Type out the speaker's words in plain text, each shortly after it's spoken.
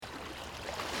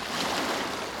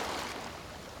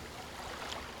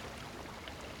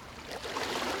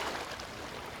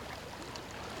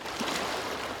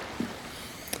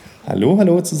Hallo,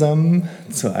 hallo zusammen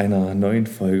zu einer neuen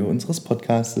Folge unseres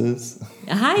Podcastes.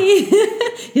 Hi,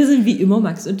 hier sind wie immer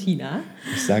Max und Tina.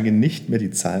 Ich sage nicht mehr die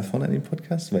Zahl vorne an dem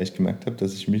Podcast, weil ich gemerkt habe,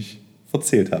 dass ich mich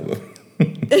verzählt habe.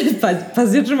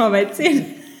 Passiert schon mal bei 10.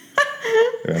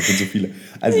 Ja, sind so viele.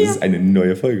 Also es ist eine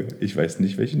neue Folge. Ich weiß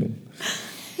nicht, welche Nummer.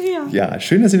 Ja,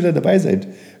 schön, dass ihr wieder dabei seid.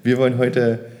 Wir wollen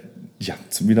heute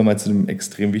wieder mal zu einem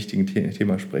extrem wichtigen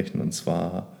Thema sprechen, und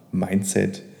zwar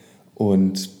Mindset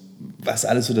und was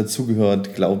alles so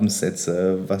dazugehört,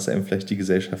 Glaubenssätze, was einem vielleicht die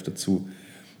Gesellschaft dazu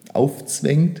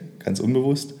aufzwängt, ganz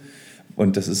unbewusst.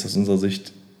 Und das ist aus unserer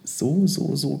Sicht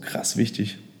so krass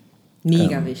wichtig.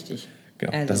 Mega wichtig.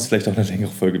 Genau, also, dass es vielleicht auch eine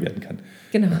längere Folge werden kann.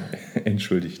 Genau.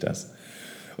 Entschuldigt das.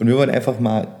 Und wir wollen einfach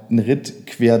mal einen Ritt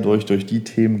quer durch die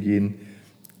Themen gehen,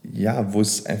 ja, wo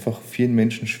es einfach vielen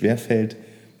Menschen schwerfällt,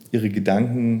 ihre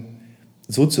Gedanken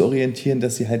so zu orientieren,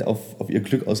 dass sie halt auf ihr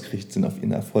Glück ausgerichtet sind, auf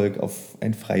ihren Erfolg, auf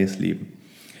ein freies Leben.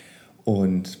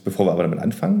 Und bevor wir aber damit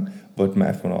anfangen, wollten wir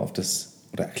einfach noch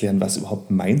erklären, was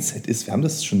überhaupt Mindset ist. Wir haben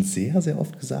das schon sehr, sehr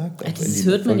oft gesagt. Das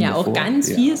hört man ja auch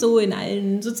ganz viel so in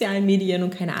allen sozialen Medien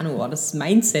und keine Ahnung, das ist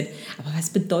Mindset. Aber was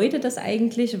bedeutet das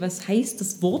eigentlich? Was heißt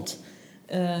das Wort?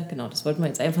 Genau, das wollten wir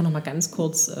jetzt einfach noch mal ganz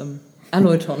kurz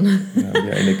erläutern. Ja,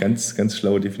 wir haben eine ganz, ganz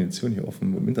schlaue Definition hier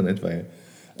offen im Internet, weil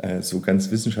so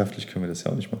ganz wissenschaftlich können wir das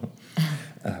ja auch nicht machen.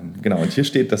 Genau, und hier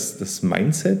steht, dass das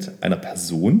Mindset einer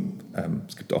Person,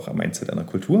 es gibt auch ein Mindset einer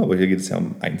Kultur, aber hier geht es ja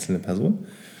um einzelne Personen.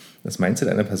 Das Mindset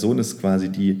einer Person ist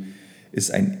quasi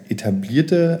ist eine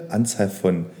etablierte Anzahl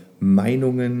von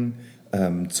Meinungen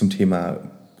zum Thema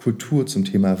Kultur, zum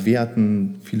Thema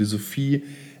Werten, Philosophie,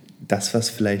 das, was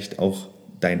vielleicht auch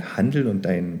dein Handeln und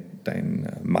dein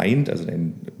Mind, also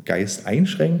dein Geist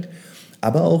einschränkt,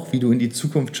 aber auch, wie du in die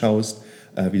Zukunft schaust,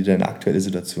 wie du deine aktuelle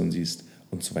Situation siehst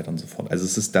und so weiter und so fort. Also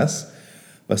es ist das,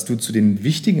 was du zu den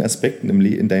wichtigen Aspekten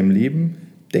in deinem Leben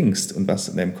denkst und was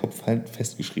in deinem Kopf halt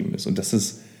festgeschrieben ist. Und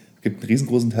es gibt einen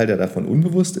riesengroßen Teil, der davon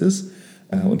unbewusst ist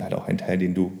und halt auch einen Teil,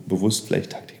 den du bewusst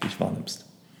vielleicht tagtäglich wahrnimmst.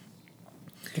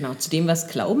 Genau, zu dem, was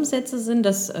Glaubenssätze sind,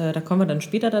 da kommen wir dann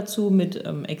später dazu mit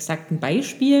exakten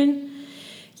Beispielen.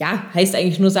 Ja, heißt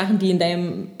eigentlich nur Sachen, die in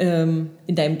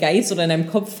deinem Geist oder in deinem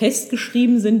Kopf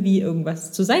festgeschrieben sind, wie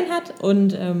irgendwas zu sein hat.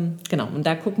 Und genau, und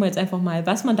da gucken wir jetzt einfach mal,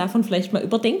 was man davon vielleicht mal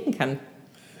überdenken kann.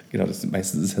 Genau,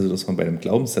 meistens ist es ja so, dass man bei einem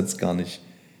Glaubenssatz gar nicht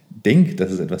denkt,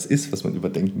 dass es etwas ist, was man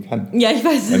überdenken kann. Ja, ich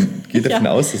weiß. Man geht davon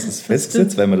aus, dass es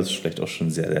festgesetzt, weil man das vielleicht auch schon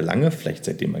sehr, sehr lange, vielleicht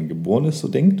seitdem man geboren ist, so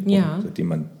denkt, und seitdem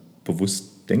man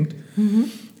bewusst denkt. Mhm.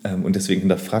 Und deswegen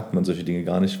hinterfragt man solche Dinge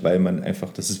gar nicht, weil man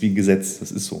einfach, das ist wie ein Gesetz,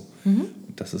 das ist so. Mhm.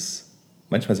 Und das ist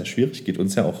manchmal sehr schwierig, geht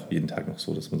uns ja auch jeden Tag noch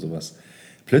so, dass man sowas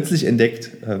plötzlich entdeckt.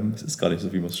 Es ist gar nicht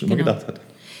so, wie man es schon immer gedacht hat.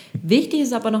 Wichtig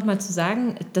ist aber nochmal zu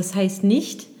sagen, das heißt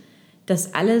nicht,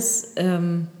 dass alles,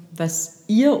 was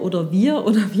ihr oder wir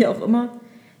oder wie auch immer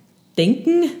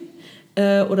denken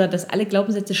oder dass alle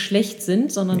Glaubenssätze schlecht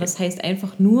sind, sondern das heißt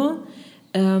einfach nur,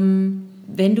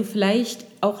 wenn du vielleicht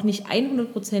auch nicht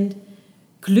 100%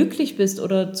 glücklich bist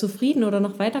oder zufrieden oder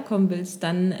noch weiterkommen willst,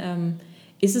 dann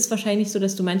ist es wahrscheinlich so,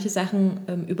 dass du manche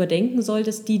Sachen überdenken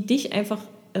solltest, die dich einfach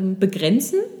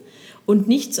begrenzen und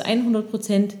nicht zu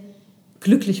 100%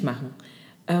 glücklich machen.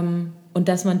 Und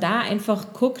dass man da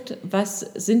einfach guckt, was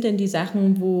sind denn die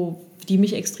Sachen, die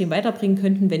mich extrem weiterbringen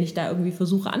könnten, wenn ich da irgendwie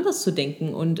versuche, anders zu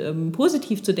denken und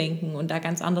positiv zu denken und da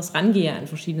ganz anders rangehe an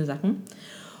verschiedene Sachen.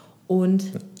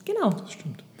 Und genau. Das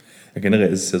stimmt. Ja,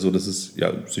 generell ist es ja so, dass es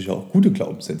ja sicher auch gute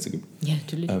Glaubenssätze gibt. Ja,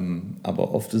 natürlich.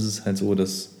 Aber oft ist es halt so,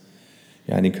 dass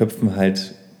in den Köpfen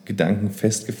halt Gedanken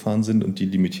festgefahren sind und die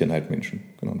limitieren halt Menschen.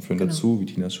 Genau, und führen dazu, wie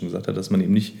Tina es schon gesagt hat, dass man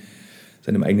eben nicht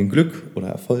seinem eigenen Glück oder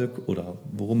Erfolg oder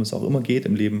worum es auch immer geht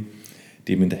im Leben,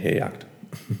 dem hinterherjagt.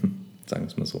 Sagen wir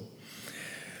es mal so.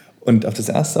 Und auf das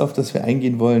Erste, auf das wir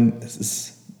eingehen wollen,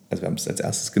 wir haben es als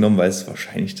erstes genommen, weil es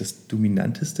wahrscheinlich das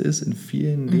Dominanteste ist in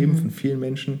vielen Leben von vielen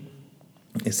Menschen,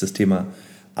 ist das Thema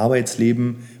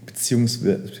Arbeitsleben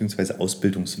beziehungsweise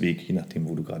Ausbildungsweg, je nachdem,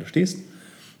 wo du gerade stehst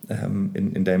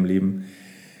in deinem Leben,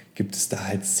 gibt es da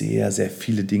halt sehr, sehr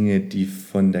viele Dinge, die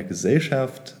von der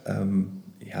Gesellschaft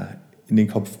in den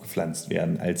Kopf gepflanzt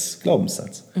werden als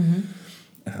Glaubenssatz.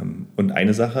 Mhm. Und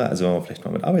eine Sache, also wenn wir vielleicht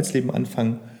mal mit Arbeitsleben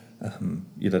anfangen,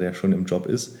 jeder, der schon im Job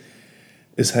ist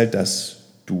halt, dass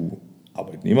du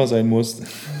Arbeitnehmer sein musst.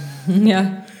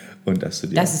 Ja. Und das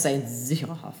ist ein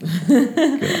sicherer Hafen. Genau.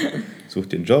 Such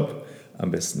dir einen Job,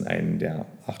 am besten einen, der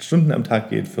 8 Stunden am Tag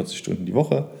geht, 40 Stunden die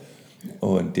Woche.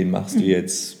 Und den machst du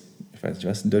jetzt, ich weiß nicht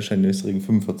was, in Deutschland, in Österreich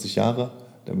 45 Jahre,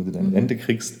 damit du deine Rente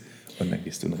kriegst. Und dann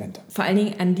gehst du in Rente. Vor allen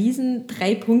Dingen an diesen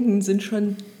 3 Punkten sind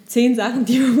schon 10 Sachen,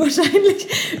 die man wahrscheinlich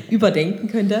überdenken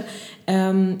könnte.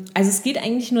 Also es geht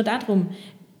eigentlich nur darum,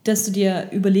 dass du dir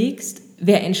überlegst,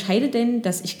 wer entscheidet denn,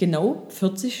 dass ich genau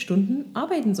 40 Stunden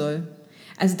arbeiten soll?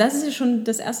 Also das ist ja schon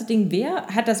das erste Ding. Wer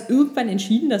hat das irgendwann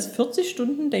entschieden, dass 40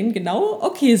 Stunden denn genau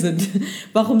okay sind?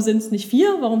 Warum sind es nicht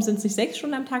 4? Warum sind es nicht 6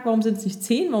 Stunden am Tag? Warum sind es nicht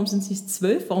 10? Warum sind es nicht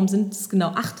 12? Warum sind es genau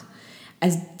 8?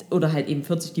 Also, oder halt eben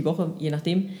 40 die Woche, je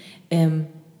nachdem.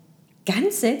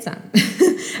 Ganz seltsam.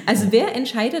 Also wer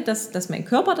entscheidet, dass mein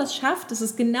Körper das schafft, dass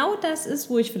es genau das ist,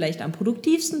 wo ich vielleicht am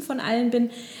produktivsten von allen bin.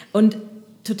 Und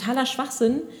totaler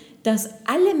Schwachsinn, dass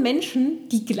alle Menschen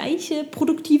die gleiche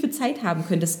produktive Zeit haben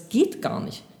können. Das geht gar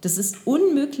nicht. Das ist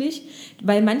unmöglich,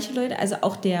 weil manche Leute, also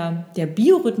auch der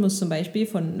Biorhythmus zum Beispiel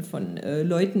von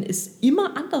Leuten ist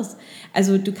immer anders.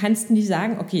 Also du kannst nicht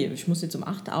sagen, okay, ich muss jetzt um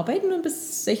 8 arbeiten und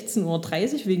bis 16:30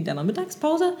 Uhr wegen deiner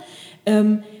Mittagspause.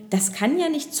 Das kann ja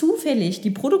nicht zufällig die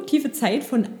produktive Zeit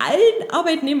von allen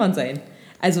Arbeitnehmern sein.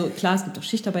 Also klar, es gibt auch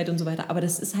Schichtarbeit und so weiter, aber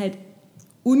das ist halt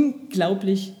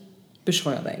unglaublich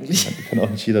bescheuert eigentlich. Ja, kann auch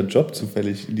nicht jeder Job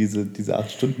zufällig diese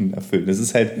 8 Stunden erfüllen. Das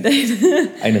ist halt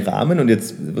ein Rahmen und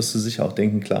jetzt wirst du sicher auch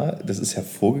denken, klar, das ist ja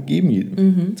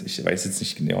vorgegeben. Ich weiß jetzt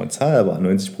nicht genau die Zahl, aber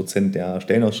 90% der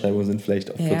Stellenausschreibungen sind vielleicht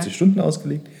auf 40 Stunden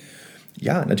ausgelegt.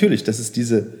 Ja, natürlich, das ist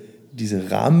diese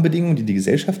Rahmenbedingungen, die die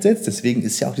Gesellschaft setzt. Deswegen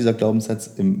ist ja auch dieser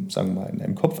Glaubenssatz in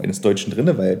deinem Kopf eines Deutschen drin,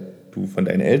 weil du von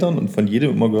deinen Eltern und von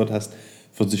jedem immer gehört hast,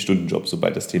 40-Stunden-Job,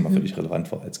 sobald das Thema für dich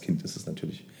relevant war. Als Kind ist es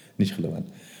natürlich nicht relevant.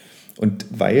 Und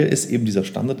weil es eben dieser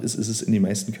Standard ist, ist es in den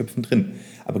meisten Köpfen drin.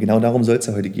 Aber genau darum soll es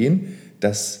ja heute gehen,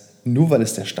 dass nur weil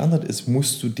es der Standard ist,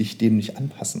 musst du dich dem nicht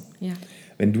anpassen. Ja.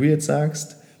 Wenn du jetzt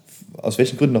sagst, aus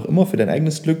welchen Gründen auch immer, für dein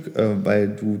eigenes Glück, weil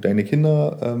du deine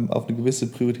Kinder auf eine gewisse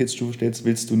Prioritätsstufe stellst,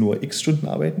 willst du nur x Stunden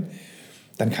arbeiten,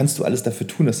 dann kannst du alles dafür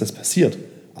tun, dass das passiert.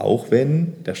 Auch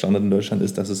wenn der Standard in Deutschland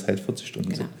ist, dass es halt 40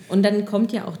 Stunden sind. Und dann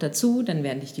kommt ja auch dazu, dann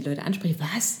werden dich die Leute ansprechen,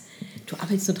 was? Du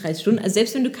arbeitest nur 30 Stunden? Also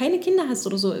selbst wenn du keine Kinder hast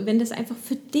oder so, wenn das einfach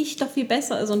für dich doch viel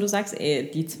besser ist und du sagst, ey,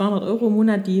 die 200 Euro im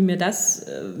Monat, die mir das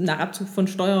nach Abzug von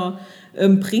Steuer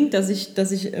bringt, dass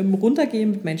ich runtergehe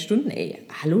mit meinen Stunden, ey,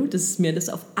 hallo, das ist mir das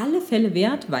auf alle Fälle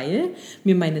wert, weil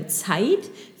mir meine Zeit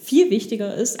viel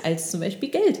wichtiger ist als zum Beispiel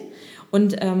Geld.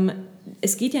 Und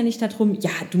es geht ja nicht darum, ja,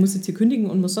 du musst jetzt hier kündigen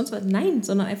und musst sonst was. Nein,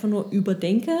 sondern einfach nur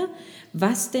überdenke,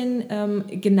 was denn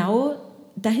genau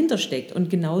dahinter steckt. Und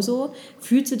genauso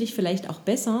fühlst du dich vielleicht auch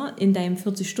besser in deinem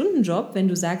 40-Stunden-Job, wenn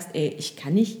du sagst, ey, ich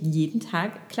kann nicht jeden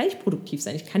Tag gleich produktiv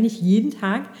sein. Ich kann nicht jeden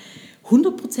Tag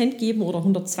 100% geben oder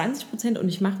 120% und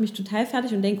ich mache mich total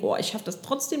fertig und denke, oh, ich schaffe das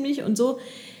trotzdem nicht und so.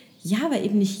 Ja, weil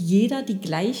eben nicht jeder die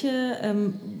gleiche,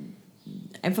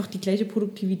 einfach die gleiche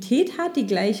Produktivität hat, die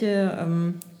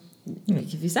gleiche,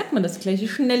 wie sagt man das, die gleiche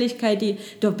Schnelligkeit,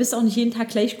 du bist auch nicht jeden Tag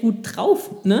gleich gut drauf,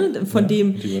 ne?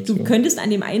 Du könntest an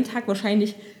dem einen Tag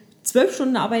wahrscheinlich 12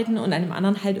 Stunden arbeiten und an dem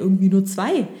anderen halt irgendwie nur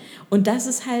 2. Und das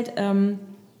ist halt,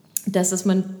 dass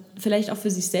man vielleicht auch für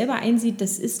sich selber einsieht,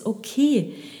 das ist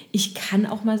okay. Ich kann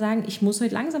auch mal sagen, ich muss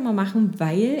heute langsamer machen,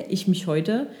 weil ich mich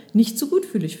heute nicht so gut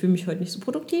fühle. Ich fühle mich heute nicht so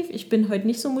produktiv, ich bin heute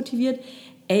nicht so motiviert.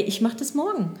 Ey, ich mache das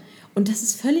morgen. Und das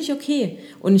ist völlig okay.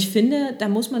 Und ich finde, da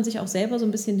muss man sich auch selber so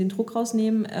ein bisschen den Druck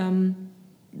rausnehmen,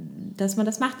 dass man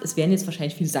das macht. Es werden jetzt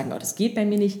wahrscheinlich viele sagen, oh, das geht bei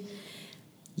mir nicht.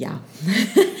 Ja.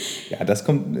 Ja, es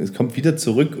kommt wieder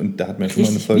zurück und da hat man schon mal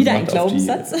eine Folge wieder gemacht. Wieder ein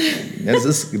Glaubenssatz? Ja, das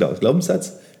ist genau,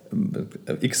 Glaubenssatz.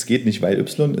 X geht nicht, weil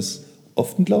Y ist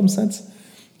oft ein Glaubenssatz.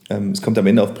 Es kommt am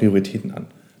Ende auf Prioritäten an.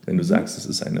 Wenn du sagst, es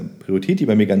ist eine Priorität, die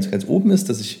bei mir ganz, ganz oben ist,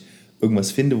 dass ich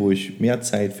irgendwas finde, wo ich mehr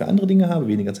Zeit für andere Dinge habe,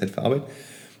 weniger Zeit für Arbeit,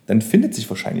 dann findet sich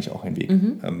wahrscheinlich auch ein Weg.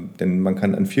 Denn man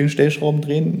kann an vielen Stellschrauben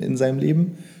drehen in seinem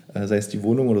Leben, sei es die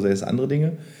Wohnung oder sei es andere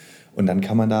Dinge. Und dann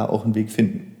kann man da auch einen Weg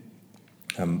finden.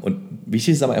 Und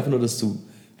wichtig ist aber einfach nur, dass du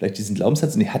vielleicht diesen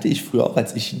Glaubenssatz, den hatte ich früher auch,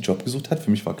 als ich einen Job gesucht habe,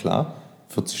 für mich war klar,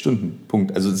 40 Stunden,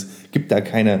 Punkt. Also es gibt da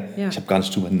keine, ich habe gar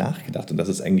nicht drüber nachgedacht und das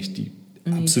ist eigentlich die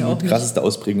absolut krasseste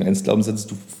Ausprägung eines Glaubenssatzes,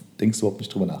 du denkst überhaupt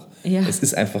nicht drüber nach. Ja. Es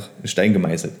ist einfach ein Stein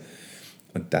gemeißelt.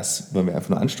 Und das wollen wir einfach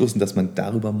nur anstoßen, dass man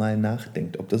darüber mal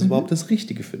nachdenkt, ob das überhaupt das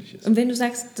Richtige für dich ist. Und wenn du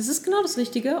sagst, das ist genau das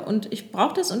Richtige und ich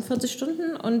brauche das und 40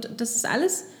 Stunden und das ist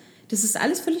alles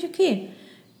völlig okay.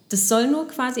 Das soll nur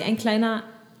quasi ein kleiner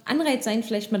Anreiz sein,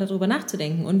 vielleicht mal darüber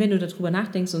nachzudenken. Und wenn du darüber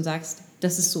nachdenkst und sagst,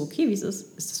 das ist so okay, wie es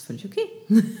ist das völlig okay.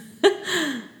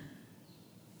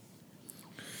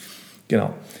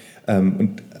 Genau.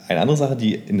 Und eine andere Sache,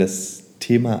 die in das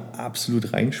Thema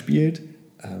absolut reinspielt,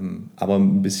 aber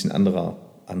ein bisschen anderer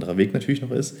Weg natürlich noch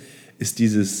ist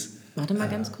dieses... Warte mal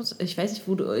ganz kurz, ich weiß nicht,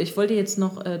 ich wollte jetzt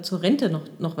noch zur Rente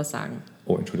noch was sagen.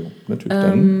 Oh, Entschuldigung, natürlich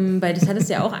dann. Weil das hattest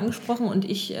du ja auch angesprochen und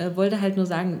ich wollte halt nur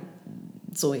sagen,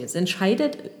 so, jetzt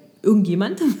entscheidet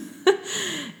irgendjemand,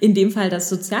 in dem Fall das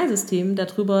Sozialsystem,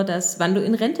 darüber, wann du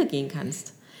in Rente gehen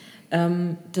kannst.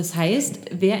 Das heißt,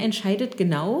 wer entscheidet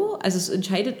genau? Also es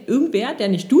entscheidet irgendwer, der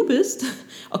nicht du bist.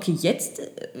 Okay, jetzt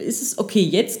ist es okay,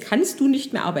 jetzt kannst du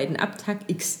nicht mehr arbeiten ab Tag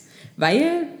X,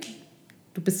 weil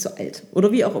du bist zu alt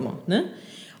oder wie auch immer. Ne?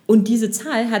 Und diese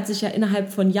Zahl hat sich ja innerhalb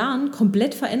von Jahren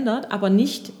komplett verändert, aber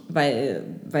nicht, weil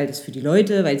das für die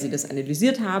Leute, weil sie das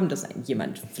analysiert haben, dass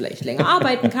jemand vielleicht länger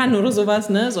arbeiten kann oder sowas,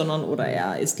 ne? Sondern oder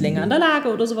er ist länger in der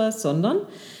Lage oder sowas, sondern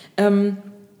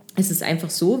es ist einfach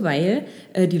so, weil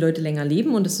die Leute länger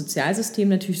leben und das Sozialsystem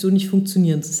natürlich so nicht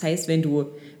funktioniert. Das heißt, wenn du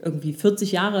irgendwie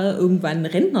 40 Jahre irgendwann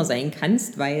Rentner sein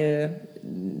kannst, weil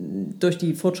durch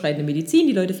die fortschreitende Medizin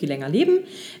die Leute viel länger leben,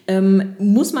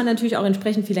 muss man natürlich auch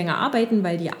entsprechend viel länger arbeiten,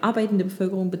 weil die arbeitende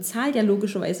Bevölkerung bezahlt ja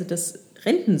logischerweise das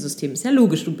Rentensystem. Ist ja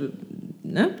logisch,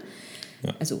 ne?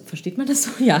 Ja. Also versteht man das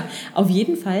so? Ja, auf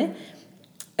jeden Fall.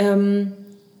 Es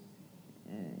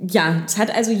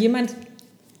hat also jemand...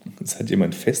 Es hat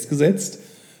jemand festgesetzt,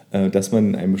 dass man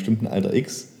in einem bestimmten Alter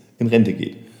X in Rente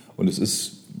geht. Und es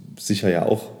ist sicher ja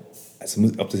auch, also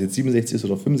ob das jetzt 67 ist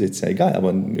oder 65, ist ja egal, aber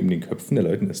in den Köpfen der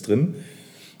Leute ist drin,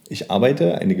 ich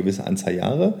arbeite eine gewisse Anzahl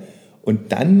Jahre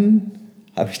und dann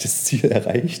habe ich das Ziel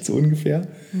erreicht, so ungefähr,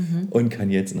 und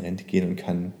kann jetzt in Rente gehen und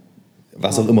kann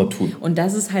was auch immer tun. Und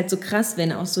das ist halt so krass,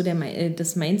 wenn auch so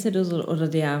das Mindset oder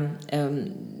der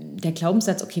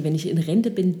Glaubenssatz, okay, wenn ich in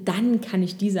Rente bin, dann kann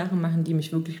ich die Sachen machen, die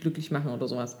mich wirklich glücklich machen oder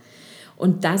sowas.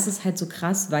 Und das ist halt so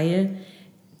krass, weil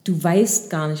du weißt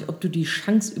gar nicht, ob du die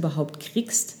Chance überhaupt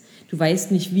kriegst. Du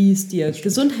weißt nicht, wie es dir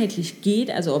gesundheitlich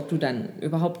geht, also ob du dann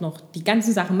überhaupt noch die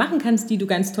ganzen Sachen machen kannst, die du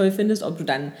ganz toll findest, ob du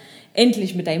dann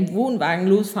endlich mit deinem Wohnwagen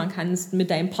losfahren kannst, mit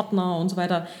deinem Partner und so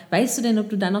weiter. Weißt du denn, ob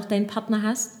du dann noch deinen Partner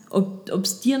hast? Ob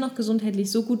es dir noch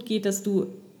gesundheitlich so gut geht, dass du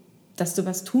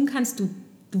was tun kannst? Du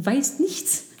weißt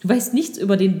nichts. Du weißt nichts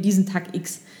über diesen Tag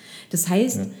X. Das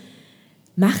heißt,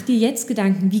 mach dir jetzt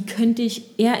Gedanken, wie könnte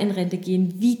ich eher in Rente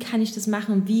gehen? Wie kann ich das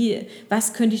machen?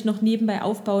 Was könnte ich noch nebenbei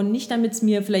aufbauen? Nicht, damit es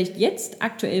mir vielleicht jetzt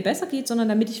aktuell besser geht, sondern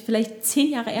damit ich vielleicht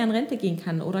 10 Jahre eher in Rente gehen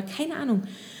kann oder keine Ahnung.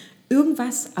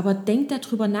 Irgendwas, aber denk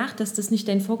darüber nach, dass das nicht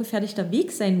dein vorgefertigter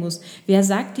Weg sein muss. Wer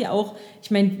sagt dir auch,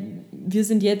 ich meine, wir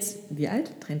sind jetzt, wie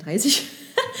alt? 33?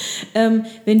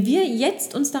 Wenn wir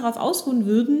jetzt uns darauf ausruhen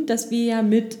würden, dass wir ja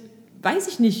mit, weiß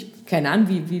ich nicht, keine Ahnung,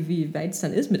 wie weit es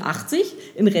dann ist, mit 80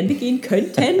 in Rente gehen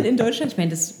könnten in Deutschland. Ich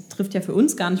meine, das trifft ja für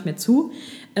uns gar nicht mehr zu,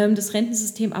 das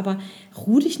Rentensystem, aber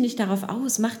ruh dich nicht darauf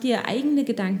aus, mach dir eigene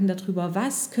Gedanken darüber,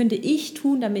 was könnte ich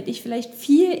tun, damit ich vielleicht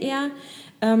viel eher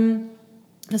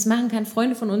das machen kann.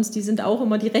 Freunde von uns, die sind auch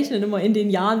immer, die rechnen immer in den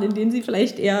Jahren, in denen sie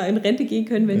vielleicht eher in Rente gehen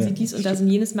können, wenn sie dies und das und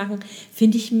jenes machen.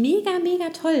 Finde ich mega, mega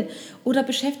toll. Oder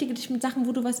beschäftige dich mit Sachen,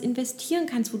 wo du was investieren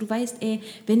kannst, wo du weißt,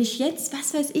 wenn ich jetzt,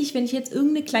 wenn ich jetzt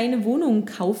irgendeine kleine Wohnung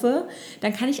kaufe,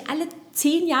 dann kann ich alle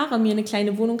 10 Jahre mir eine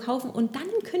kleine Wohnung kaufen und dann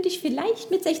könnte ich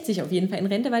vielleicht mit 60 auf jeden Fall in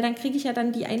Rente, weil dann kriege ich ja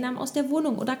dann die Einnahmen aus der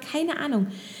Wohnung oder keine Ahnung.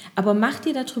 Aber mach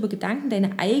dir darüber Gedanken,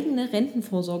 deine eigene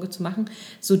Rentenvorsorge zu machen,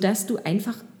 sodass du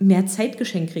einfach mehr Zeit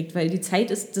geschenkt kriegst, weil die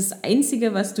Zeit ist das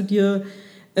Einzige, was du dir,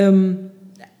 wie kann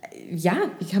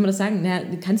man das sagen,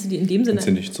 kannst du dir in dem Sinne... Kannst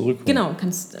du nicht zurückholen. Genau,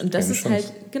 und das ist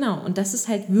halt, und das ist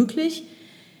halt wirklich...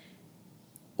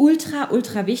 ultra,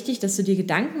 ultra wichtig, dass du dir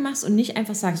Gedanken machst und nicht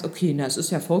einfach sagst, okay, es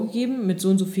ist ja vorgegeben, mit so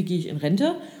und so viel gehe ich in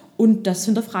Rente und das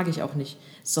hinterfrage ich auch nicht,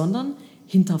 sondern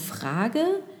hinterfrage,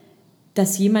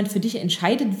 dass jemand für dich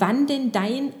entscheidet, wann denn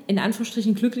dein, in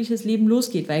Anführungsstrichen, glückliches Leben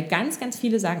losgeht, weil ganz, ganz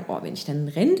viele sagen, wenn ich dann in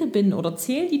Rente bin oder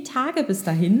zählen die Tage bis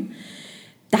dahin,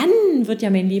 dann wird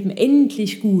ja mein Leben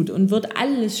endlich gut und wird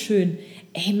alles schön.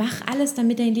 Mach alles,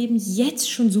 damit dein Leben jetzt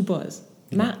schon super ist.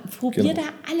 Probier da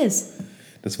alles.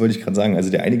 Das wollte ich gerade sagen. Also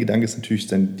der eine Gedanke ist natürlich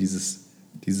dann dieses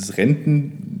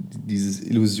Renten, diese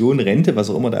Illusion Rente, was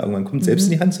auch immer da irgendwann kommt, selbst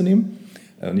in die Hand zu nehmen.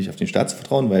 Nicht auf den Staat zu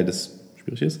vertrauen, weil das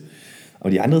schwierig ist. Aber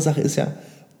die andere Sache ist ja,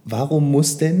 warum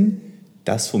muss denn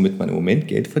das, womit man im Moment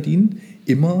Geld verdient,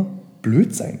 immer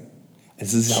blöd sein?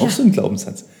 Also das ist ja auch so ein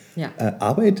Glaubenssatz. Ja.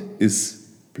 Arbeit ist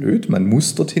blöd, man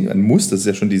muss dorthin, das ist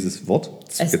ja schon dieses Wort.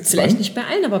 Es ist vielleicht nicht bei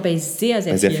allen, aber bei sehr, sehr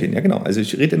vielen. Bei sehr vielen, ja genau. Also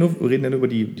wir reden ja nur über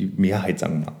die Mehrheit,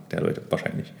 sagen wir mal, der Leute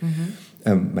wahrscheinlich.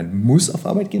 Man muss auf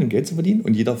Arbeit gehen, um Geld zu verdienen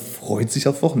und jeder freut sich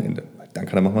auf Wochenende. Dann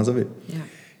kann er machen, was er will. Ja.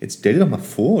 Jetzt stell dir doch mal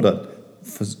vor oder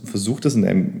versuch das in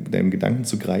deinem Gedanken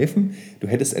zu greifen, du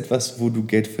hättest etwas, wo du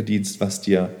Geld verdienst, was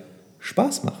dir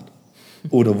Spaß macht.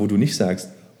 Oder wo du nicht sagst,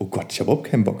 oh Gott, ich habe überhaupt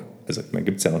keinen Bock. Also man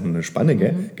gibt es ja auch eine Spanne,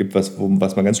 gell? Gibt was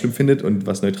man ganz schlimm findet und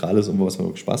was Neutrales und was man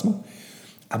wirklich Spaß macht.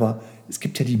 Aber es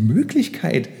gibt ja die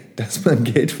Möglichkeit, dass man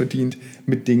Geld verdient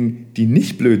mit Dingen, die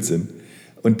nicht blöd sind.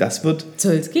 Und das wird...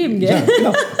 Soll es geben, gell? Ja,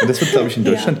 genau. Und das wird, glaube ich, in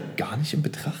Deutschland gar nicht in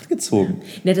Betracht gezogen.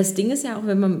 Na, das Ding ist ja auch,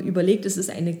 wenn man überlegt, es ist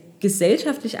eine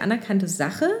gesellschaftlich anerkannte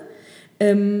Sache,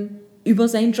 über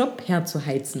seinen Job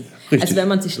herzuheizen. Richtig, also wenn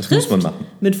man sich das trifft muss man machen.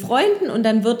 mit Freunden und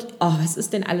dann wird, was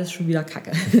ist denn alles schon wieder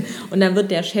Kacke? Und dann wird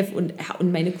der Chef und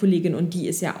meine Kollegin und die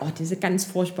ist ja, die ist ja ganz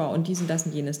furchtbar und dies und das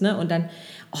und jenes. Ne? Und dann,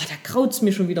 da kraut's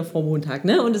mir schon wieder vor Montag.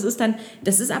 Ne? Und das ist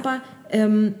aber,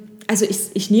 also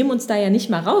ich nehme uns da ja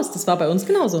nicht mal raus, das war bei uns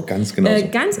genauso. Ganz genauso.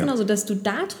 Genauso, dass du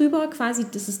darüber quasi,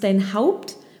 das ist dein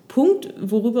Hauptpunkt,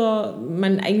 worüber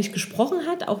man eigentlich gesprochen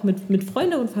hat, auch mit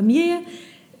Freunden und Familie,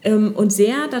 und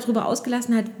sehr darüber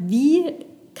ausgelassen hat, wie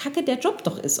kacke der Job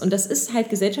doch ist. Und das ist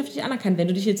halt gesellschaftlich anerkannt. Wenn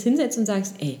du dich jetzt hinsetzt und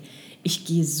sagst, ich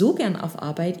gehe so gern auf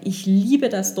Arbeit, ich liebe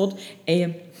das dort,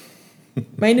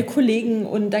 meine Kollegen,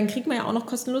 und dann kriegt man ja auch noch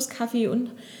kostenlos Kaffee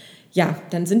und ja,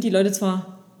 dann sind die Leute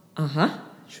zwar,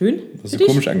 schön, das ist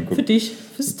komisch angeguckt. Für dich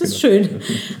ist das schön.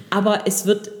 Aber es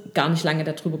wird gar nicht lange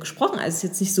darüber gesprochen. Also es ist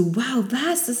jetzt nicht so, wow,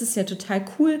 das ist ja total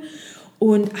cool.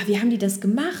 Und wie haben die das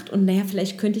gemacht? Und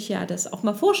vielleicht könnte ich ja das auch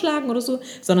mal vorschlagen oder so.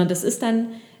 Sondern das ist dann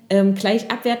gleich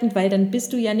abwertend, weil dann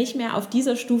bist du ja nicht mehr auf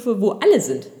dieser Stufe, wo alle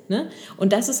sind. Ne?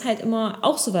 Und das ist halt immer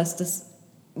auch sowas, das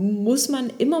muss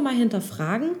man immer mal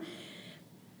hinterfragen,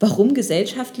 warum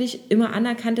gesellschaftlich immer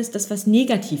anerkannt ist, dass was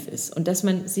negativ ist und dass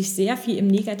man sich sehr viel im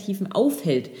Negativen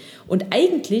aufhält. Und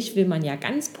eigentlich will man ja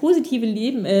ganz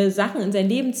positive Sachen in sein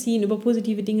Leben ziehen, über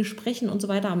positive Dinge sprechen und so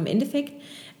weiter. Aber im Endeffekt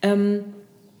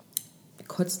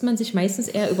kotzt man sich meistens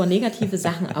eher über negative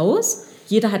Sachen aus.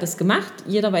 Jeder hat es gemacht,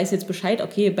 jeder weiß jetzt Bescheid,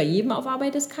 okay, bei jedem auf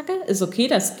Arbeit ist Kacke, ist okay,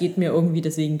 das geht mir irgendwie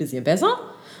deswegen ein bisschen besser.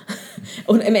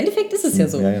 Und im Endeffekt ist es ja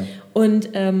so. Ja. Und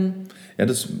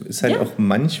das ist halt auch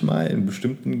manchmal in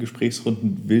bestimmten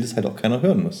Gesprächsrunden will das halt auch keiner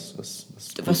hören,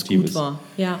 was gut war.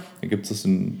 Ja. Da gibt es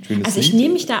ein schönes Also ich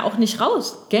nehme mich da auch nicht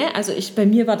raus. Gell? Also bei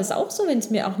mir war das auch so, wenn es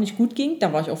mir auch nicht gut ging,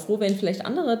 da war ich auch froh, wenn vielleicht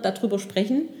andere darüber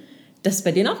sprechen, dass es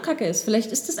bei denen auch Kacke ist.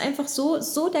 Vielleicht ist das einfach so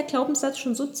der Glaubenssatz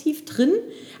schon so tief drin.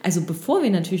 Also bevor wir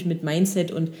natürlich mit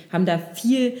Mindset und haben da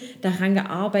viel daran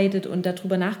gearbeitet und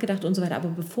darüber nachgedacht und so weiter, aber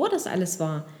bevor das alles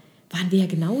war, waren wir ja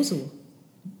genauso.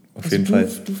 Auf jeden Fall.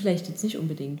 Du vielleicht jetzt nicht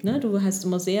unbedingt. Ne? Du hast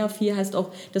immer sehr viel, hast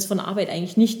auch das von der Arbeit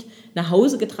eigentlich nicht nach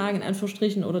Hause getragen, in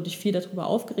Anführungsstrichen, oder dich viel darüber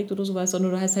aufgeregt oder sowas,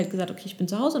 sondern du hast halt gesagt, okay, ich bin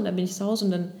zu Hause und dann bin ich zu Hause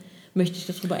und dann möchte ich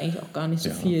darüber eigentlich auch gar nicht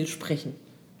so viel sprechen.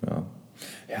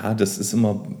 Ja, das ist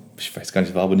immer, ich weiß gar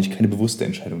nicht, war aber nicht keine bewusste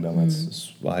Entscheidung damals. Es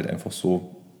war halt einfach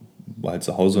so, war halt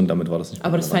zu Hause und damit war das nicht mehr.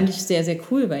 Aber das fand ich sehr, sehr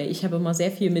cool, weil ich habe immer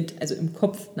sehr viel im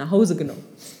Kopf nach Hause genommen.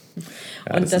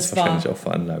 Ja, und das ist wahrscheinlich auch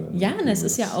Veranlagung. Ja, und es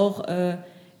ist ja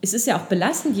auch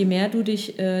belastend, je mehr du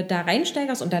dich da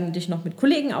reinsteigerst und dann dich noch mit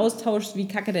Kollegen austauschst, wie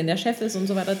kacke denn der Chef ist und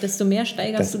so weiter, desto mehr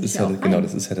steigerst du dich ja auch rein. Genau,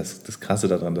 das ist ja das Krasse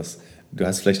daran, dass du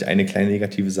hast vielleicht eine kleine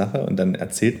negative Sache und dann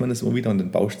erzählt man es immer wieder und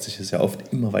dann bauscht sich es ja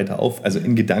oft immer weiter auf. Also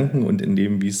in Gedanken und in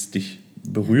dem, wie es dich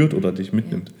berührt oder dich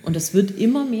mitnimmt. Ja. Und es wird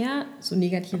immer mehr so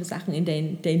negative Sachen in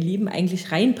dein Leben eigentlich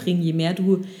reinbringen, je mehr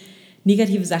du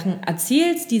negative Sachen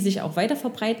erzählst, die sich auch weiter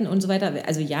verbreiten und so weiter.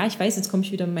 Also ja, ich weiß, jetzt komme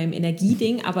ich wieder mit meinem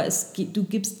Energieding, aber du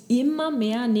gibst immer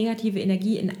mehr negative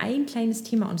Energie in ein kleines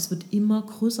Thema und es wird immer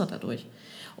größer dadurch.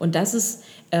 Und das ist,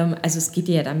 also es geht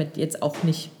dir ja damit jetzt auch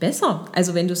nicht besser.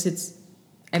 Also wenn du es jetzt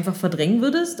einfach verdrängen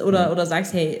würdest oder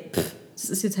sagst, hey, es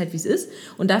ist jetzt halt, wie es ist.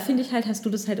 Und da finde ich halt, hast du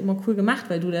das halt immer cool gemacht,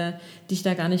 weil du dich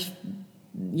da gar nicht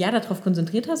darauf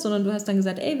konzentriert hast, sondern du hast dann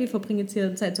gesagt, wir verbringen jetzt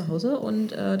hier Zeit zu Hause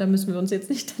und da müssen wir uns jetzt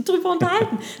nicht drüber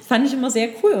unterhalten. Das fand ich immer sehr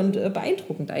cool und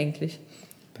beeindruckend eigentlich.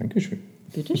 Dankeschön.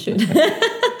 Bitteschön.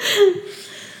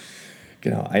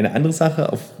 Genau, eine andere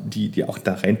Sache, auf die auch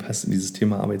da reinpasst in dieses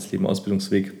Thema Arbeitsleben,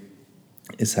 Ausbildungsweg,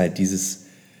 ist halt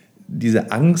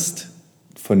diese Angst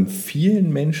von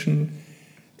vielen Menschen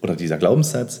oder dieser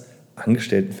Glaubenssatz,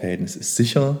 Angestelltenverhältnis ist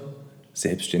sicher,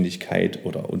 Selbstständigkeit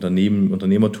oder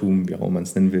Unternehmertum, wie auch immer man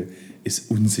es nennen will,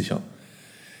 ist unsicher.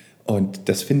 Und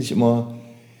das finde ich immer,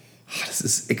 das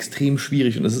ist extrem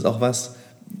schwierig und das ist auch was,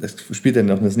 das spielt dann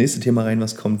noch in das nächste Thema rein,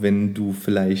 was kommt, wenn du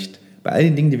vielleicht bei all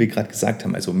den Dingen, die wir gerade gesagt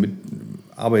haben, also mit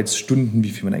Arbeitsstunden, wie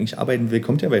viel man eigentlich arbeiten will,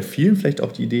 kommt ja bei vielen vielleicht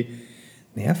auch die Idee,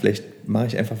 vielleicht mache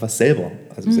ich einfach was selber.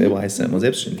 Also selber heißt ja immer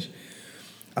selbstständig.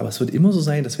 Aber es wird immer so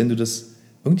sein, dass wenn du das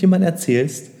irgendjemandem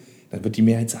erzählst, dann wird die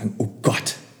Mehrheit sagen, oh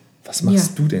Gott, was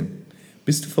machst du denn?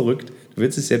 Bist du verrückt? Du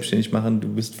willst dich selbstständig machen, du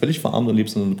bist völlig verarmt und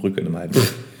lebst unter einer Brücke in einem halben Jahr.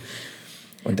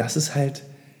 Und das ist halt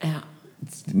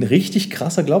ein richtig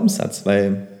krasser Glaubenssatz,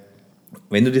 weil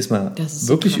wenn du dir das mal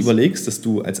wirklich überlegst, dass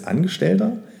du als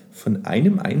Angestellter von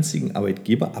einem einzigen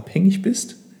Arbeitgeber abhängig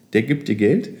bist, der gibt dir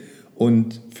Geld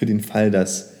und für den Fall,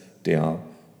 dass der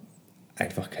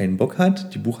einfach keinen Bock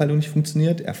hat, die Buchhaltung nicht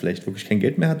funktioniert, er vielleicht wirklich kein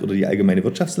Geld mehr hat oder die allgemeine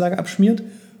Wirtschaftslage abschmiert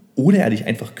oder er dich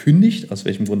einfach kündigt, aus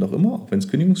welchem Grund auch immer, auch wenn es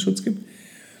Kündigungsschutz gibt,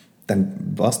 dann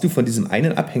warst du von diesem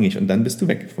einen abhängig und dann bist du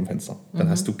weg vom Fenster. Dann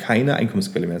hast du keine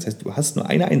Einkommensquelle mehr. Das heißt, du hast nur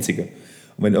eine einzige.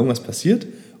 Und Und wenn irgendwas passiert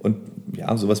und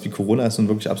ja, sowas wie Corona ist nun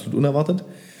wirklich absolut unerwartet,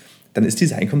 dann ist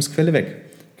diese Einkommensquelle weg.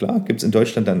 Klar, gibt es in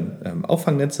Deutschland dann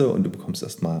Auffangnetze und du bekommst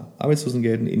erstmal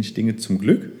Arbeitslosengeld und ähnliche Dinge, zum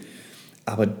Glück.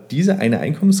 Aber diese eine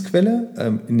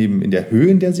Einkommensquelle, in der Höhe,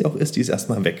 in der sie auch ist, die ist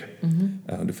erstmal weg.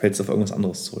 Und du fällst auf irgendwas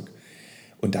anderes zurück.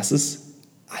 Und das ist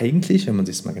eigentlich, wenn man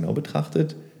sich es mal genau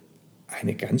betrachtet,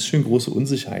 eine ganz schön große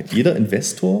Unsicherheit. Jeder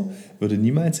Investor würde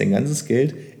niemals sein ganzes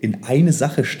Geld in eine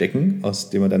Sache stecken, aus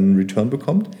dem er dann einen Return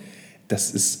bekommt.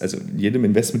 Das ist, also in jedem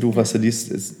Investmentbuch, was du liest,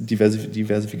 ist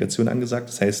Diversifikation angesagt.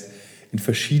 Das heißt, in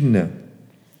verschiedene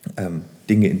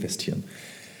Dinge investieren.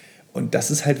 Und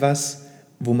das ist halt was,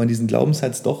 wo man diesen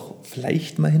Glaubenssatz doch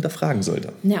vielleicht mal hinterfragen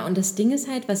sollte. Ja, und das Ding ist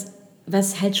halt,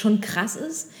 was halt schon krass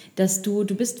ist, dass du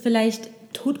bist vielleicht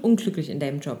totunglücklich in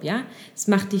deinem Job, ja? Es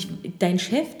macht dich, dein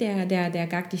Chef, der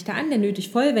gagt dich da an, der nötigt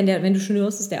voll, wenn du schon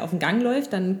hörst, dass der auf den Gang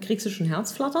läuft, dann kriegst du schon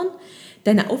Herzflattern.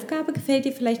 Deine Aufgabe gefällt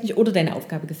dir vielleicht nicht, oder deine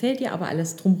Aufgabe gefällt dir, aber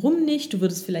alles drumherum nicht, du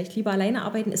würdest vielleicht lieber alleine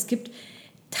arbeiten. Es gibt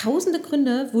tausende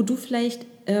Gründe, wo du vielleicht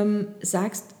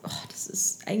sagst, oh, das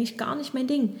ist eigentlich gar nicht mein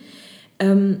Ding.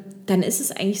 Dann ist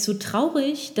es eigentlich so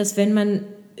traurig, dass wenn man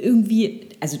irgendwie,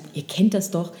 also ihr kennt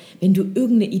das doch, wenn du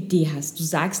irgendeine Idee hast, du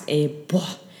sagst, ey, boah,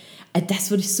 das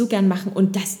würde ich so gern machen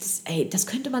und das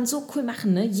könnte man so cool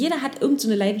machen. Ne? Jeder hat irgend so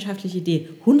eine leidenschaftliche Idee.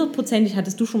 100%ig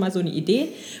hattest du schon mal so eine Idee,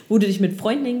 wo du dich mit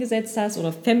Freunden hingesetzt hast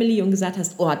oder Family und gesagt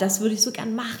hast, oh, das würde ich so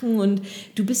gern machen und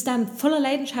du bist da voller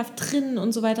Leidenschaft drin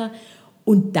und so weiter.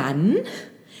 Und dann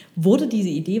wurde diese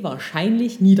Idee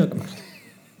wahrscheinlich niedergemacht.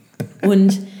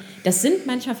 Und das sind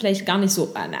manchmal vielleicht gar nicht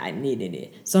so, nee,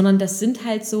 sondern das sind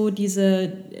halt so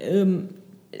diese,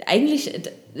 eigentlich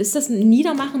ist das ein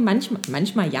Niedermachen,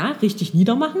 manchmal ja, richtig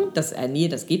niedermachen, das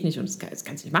geht nicht und das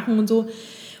kannst du nicht machen und so.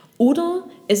 Oder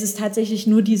es ist tatsächlich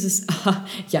nur dieses,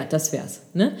 ja, das wär's.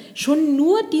 Ne? Schon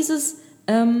nur dieses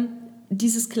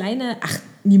kleine,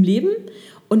 nie im Leben.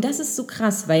 Und das ist so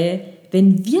krass, weil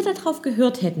wenn wir darauf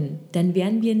gehört hätten, dann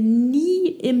wären wir nie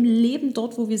im Leben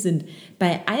dort, wo wir sind.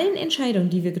 Bei allen Entscheidungen,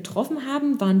 die wir getroffen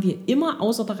haben, waren wir immer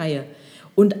außer der Reihe.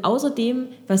 Und außerdem,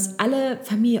 was alle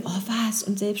Familie, oh was,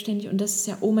 und selbstständig, und das ist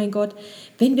ja, oh mein Gott.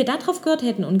 Wenn wir darauf gehört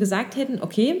hätten und gesagt hätten,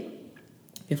 okay,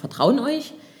 wir vertrauen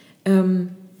euch,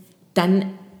 dann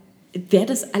wäre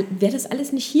das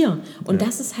alles nicht hier. Und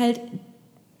das ist halt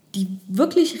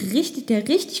der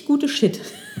richtig gute Shit,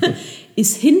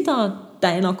 ist hinter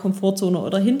deiner Komfortzone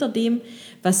oder hinter dem,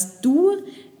 was du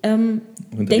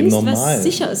denkst, was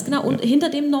sicher ist. Genau, und hinter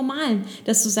dem Normalen,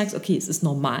 dass du sagst, okay, es ist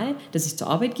normal, dass ich zur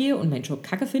Arbeit gehe und meinen Job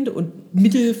kacke finde und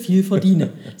mittel viel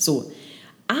verdiene. So.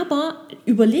 Aber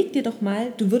überleg dir doch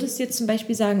mal, du würdest jetzt zum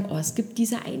Beispiel sagen, oh, es gibt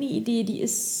diese eine Idee, die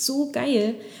ist so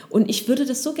geil und ich würde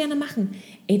das so gerne machen.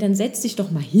 Ey, dann setz dich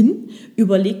doch mal hin,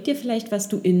 überleg dir vielleicht, dass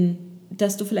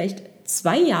du vielleicht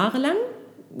 2 Jahre lang,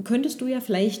 könntest du ja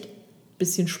vielleicht ein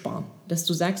bisschen sparen. Dass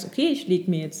du sagst, okay, ich lege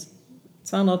mir jetzt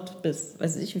 200 bis,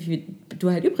 weiß ich, wie viel du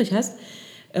halt übrig hast,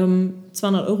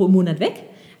 200 € im Monat weg,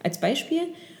 als Beispiel.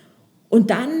 Und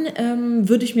dann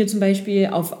würde ich mir zum Beispiel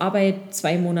auf Arbeit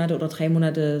 2 Monate oder 3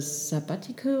 Monate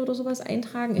Sabbatical oder sowas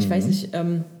eintragen. Ich weiß nicht,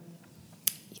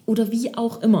 oder wie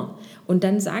auch immer. Und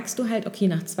dann sagst du halt, okay,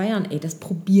 nach 2 Jahren, ey, das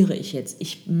probiere ich jetzt.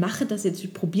 Ich mache das jetzt,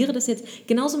 ich probiere das jetzt.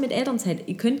 Genauso mit Elternzeit.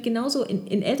 Ihr könnt genauso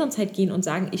in Elternzeit gehen und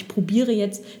sagen, ich probiere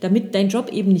jetzt, damit dein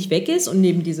Job eben nicht weg ist und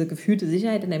neben diese gefühlte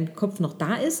Sicherheit in deinem Kopf noch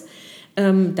da ist.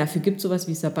 Dafür gibt es sowas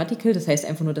wie Sabbatical. Das heißt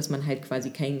einfach nur, dass man halt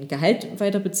quasi kein Gehalt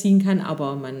weiter beziehen kann,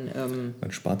 aber man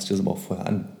spart sich das aber auch vorher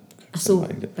an. Ach so,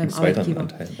 beim Arbeitgeber.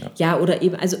 Ja, oder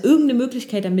eben, also irgendeine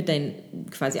Möglichkeit, damit dein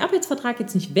quasi Arbeitsvertrag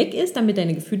jetzt nicht weg ist, damit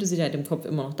deine gefühlte Sicherheit im Kopf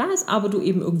immer noch da ist, aber du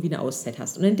eben irgendwie eine Auszeit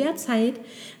hast. Und in der Zeit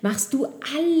machst du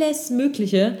alles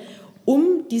Mögliche,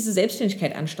 um diese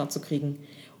Selbstständigkeit an den Start zu kriegen.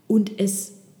 Und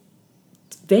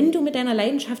wenn du mit deiner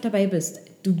Leidenschaft dabei bist,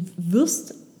 du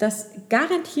wirst das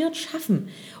garantiert schaffen.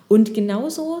 Und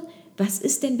genauso, was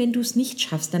ist denn, wenn du es nicht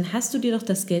schaffst? Dann hast du dir doch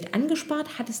das Geld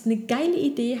angespart, hattest eine geile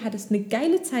Idee, hattest eine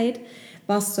geile Zeit,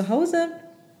 warst zu Hause,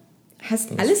 hast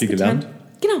alles viel getan. Gelernt.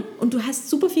 Genau, und du hast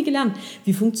super viel gelernt.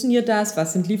 Wie funktioniert das?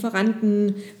 Was sind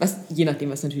Lieferanten? Je nachdem,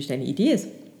 was natürlich deine Idee ist.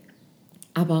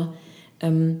 Aber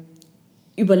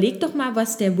überleg doch mal,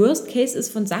 was der Worst Case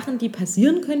ist von Sachen, die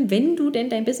passieren können, wenn du denn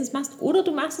dein Business machst. Oder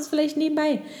du machst es vielleicht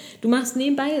nebenbei. Du machst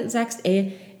nebenbei, sagst,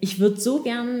 ey, ich würde so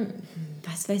gern,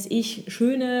 was weiß ich,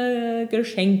 schöne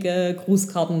Geschenke,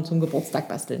 Grußkarten zum Geburtstag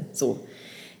basteln. So.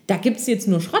 da gibt es jetzt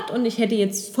nur Schrott und ich hätte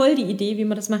jetzt voll die Idee, wie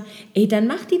man das macht. Ey, dann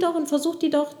mach die doch und versuch die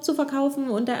doch zu verkaufen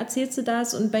und da erzählst du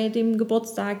das und bei dem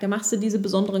Geburtstag, da machst du diese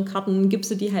besonderen Karten,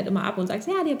 gibst du die halt immer ab und sagst,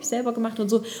 ja, die habe ich selber gemacht und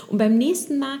so. Und beim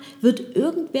nächsten Mal wird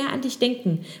irgendwer an dich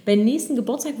denken. Beim nächsten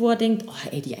Geburtstag, wo er denkt, oh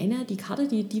ey, die Karte,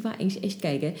 die war eigentlich echt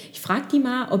geil, gell? Ich frage die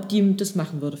mal, ob die das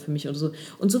machen würde für mich oder so.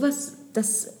 Und sowas,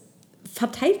 das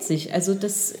verteilt sich. Also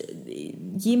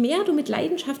je mehr du mit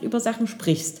Leidenschaft über Sachen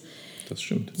sprichst, das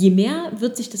stimmt. je mehr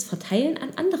wird sich das verteilen an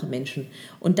andere Menschen.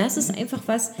 Und das ist einfach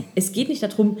was, es geht nicht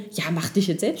darum, ja, mach dich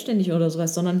jetzt selbstständig oder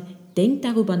sowas, sondern denk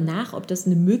darüber nach, ob das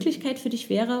eine Möglichkeit für dich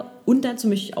wäre. Und dazu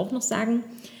möchte ich auch noch sagen,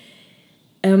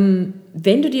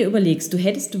 wenn du dir überlegst,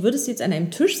 du würdest jetzt an einem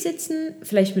Tisch sitzen,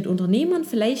 vielleicht mit Unternehmern,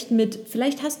 vielleicht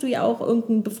hast du ja auch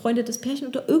irgendein befreundetes Pärchen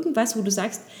oder irgendwas, wo du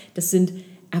sagst, das sind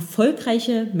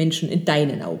erfolgreiche Menschen in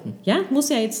deinen Augen. Ja, muss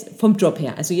ja jetzt vom Job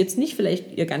her, also jetzt nicht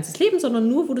vielleicht ihr ganzes Leben, sondern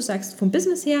nur, wo du sagst, vom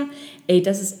Business her, ey,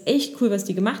 das ist echt cool, was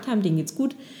die gemacht haben, denen geht's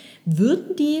gut.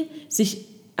 Würden die sich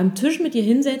am Tisch mit dir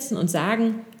hinsetzen und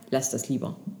sagen, lass das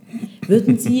lieber?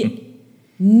 Würden sie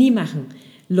nie machen.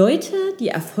 Leute, die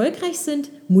erfolgreich sind,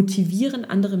 motivieren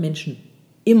andere Menschen.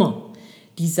 Immer.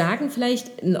 Die sagen vielleicht,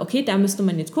 okay, da müsste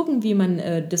man jetzt gucken, wie man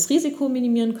das Risiko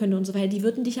minimieren könnte und so weiter. Die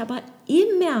würden dich aber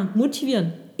immer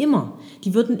motivieren. Immer.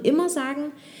 Die würden immer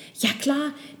sagen, ja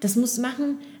klar, das musst du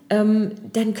machen,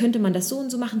 dann könnte man das so und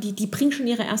so machen. Die bringen schon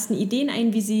ihre ersten Ideen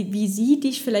ein, wie sie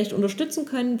dich vielleicht unterstützen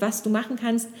können, was du machen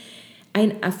kannst.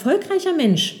 Ein erfolgreicher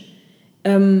Mensch,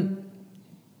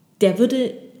 der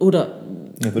würde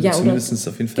zumindest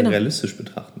auf jeden Fall realistisch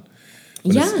betrachten.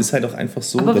 Und es ist halt auch einfach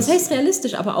so, aber was heißt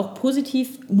realistisch? Aber auch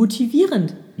positiv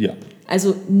motivierend. Ja.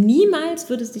 Also niemals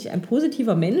würde es dich ein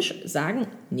positiver Mensch sagen,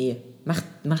 nee, mach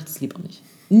das lieber nicht.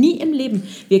 Nie im Leben.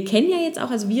 Wir kennen ja jetzt auch,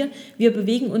 also wir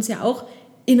bewegen uns ja auch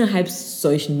innerhalb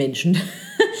solchen Menschen.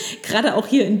 Gerade auch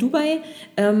hier in Dubai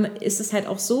ist es halt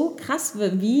auch so krass,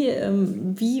 wie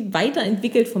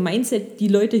weiterentwickelt vom Mindset die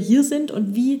Leute hier sind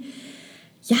und wie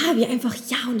einfach,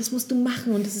 und das musst du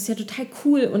machen und das ist ja total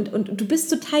cool und du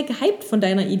bist total gehypt von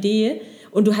deiner Idee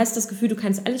und du hast das Gefühl, du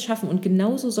kannst alles schaffen und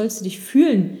genauso sollst du dich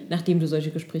fühlen, nachdem du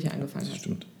solche Gespräche angefangen hast. Das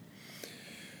stimmt.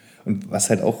 Und was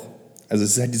halt auch, also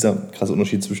es ist halt dieser krasse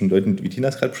Unterschied zwischen Leuten, wie Tina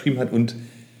es gerade beschrieben hat, und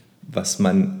was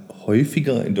man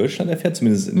häufiger in Deutschland erfährt,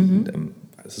 zumindest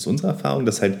das ist unsere Erfahrung,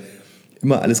 dass halt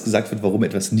immer alles gesagt wird, warum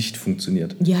etwas nicht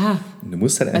funktioniert. Ja. Und du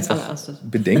musst halt einfach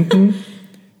bedenken,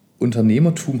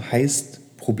 Unternehmertum heißt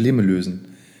Probleme lösen.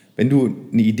 Wenn du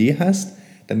eine Idee hast,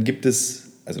 dann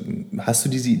hast du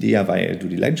diese Idee ja, weil du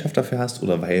die Leidenschaft dafür hast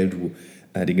oder weil du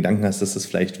den Gedanken hast, dass das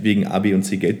vielleicht wegen A, B und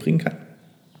C Geld bringen kann.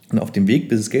 Und auf dem Weg,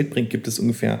 bis es Geld bringt, gibt es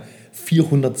ungefähr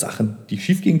 400 Sachen, die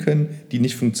schiefgehen können, die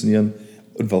nicht funktionieren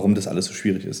und warum das alles so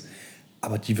schwierig ist.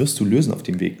 Aber die wirst du lösen auf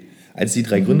dem Weg. Als die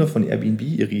 3 Gründer von Airbnb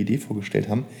ihre Idee vorgestellt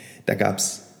haben, da gab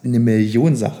es 1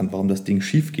 Million Sachen, warum das Ding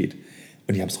schief geht.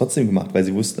 Und die haben es trotzdem gemacht, weil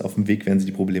sie wussten, auf dem Weg werden sie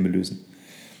die Probleme lösen.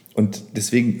 Und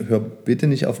deswegen hör bitte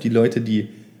nicht auf die Leute, die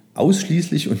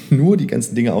ausschließlich und nur die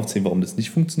ganzen Dinge aufzählen, warum das nicht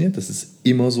funktioniert. Das ist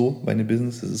immer so bei einem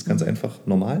Business, das ist ganz einfach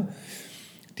normal.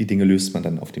 Die Dinge löst man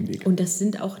dann auf dem Weg. Und das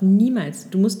sind auch niemals,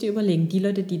 du musst dir überlegen, die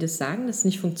Leute, die das sagen, dass es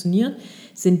nicht funktioniert,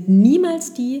 sind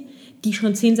niemals die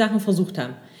schon 10 Sachen versucht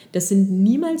haben. Das sind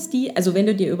niemals die, also wenn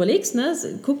du dir überlegst, ne,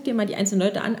 guck dir mal die einzelnen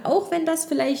Leute an, auch wenn das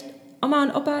vielleicht Oma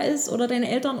und Opa ist oder deine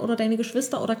Eltern oder deine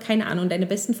Geschwister oder keine Ahnung, deine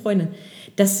besten Freunde.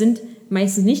 Das sind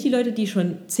meistens nicht die Leute, die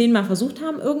schon 10-mal versucht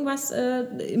haben, irgendwas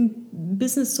im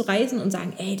Business zu reisen und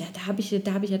sagen, ey, da habe ich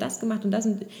ja das gemacht und das.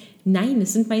 Nein,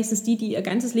 es sind meistens die ihr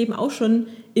ganzes Leben auch schon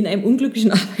in einem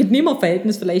unglücklichen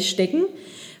Arbeitnehmerverhältnis vielleicht stecken.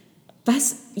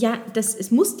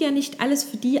 Es muss ja nicht alles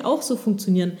für die auch so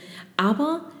funktionieren.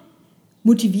 Aber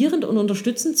motivierend und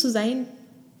unterstützend zu sein,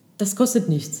 das kostet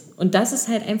nichts. Und das ist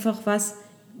halt einfach was,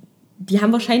 die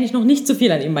haben wahrscheinlich noch nicht so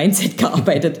viel an ihrem Mindset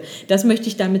gearbeitet. Das möchte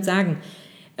ich damit sagen.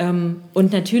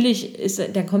 Und natürlich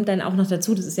da kommt dann auch noch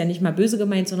dazu, das ist ja nicht mal böse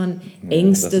gemeint, sondern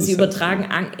Ängste. Sie übertragen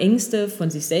Ängste von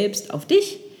sich selbst auf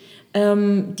dich,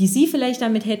 die sie vielleicht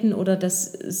damit hätten oder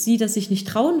dass sie das sich nicht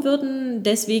trauen würden.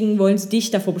 Deswegen wollen sie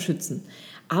dich davor beschützen.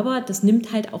 Aber das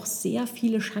nimmt halt auch sehr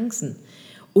viele Chancen.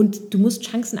 Und du musst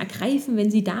Chancen ergreifen,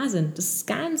 wenn sie da sind. Das ist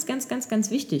ganz, ganz, ganz,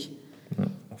 ganz wichtig. Ja,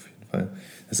 auf jeden Fall.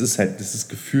 Das ist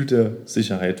gefühlte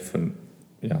Sicherheit von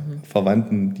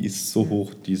Verwandten, die ist so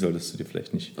hoch, die solltest du dir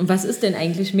vielleicht nicht. Und was ist denn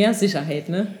eigentlich mehr Sicherheit,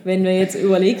 ne? Wenn du jetzt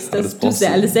überlegst, dass du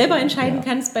ja alles selber entscheiden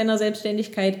kannst bei einer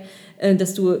Selbstständigkeit,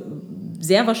 dass du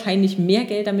sehr wahrscheinlich mehr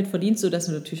Geld damit verdienst, sodass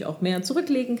du natürlich auch mehr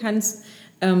zurücklegen kannst.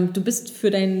 Du bist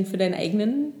für deinen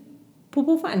eigenen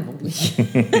Popo verantwortlich.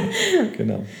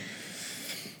 Genau.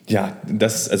 Ja,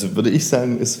 das, also würde ich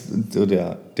sagen, ist so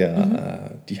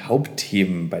die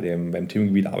Hauptthemen beim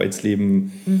Themengebiet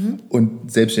Arbeitsleben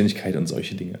und Selbstständigkeit und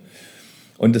solche Dinge.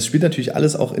 Und das spielt natürlich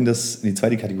alles auch in die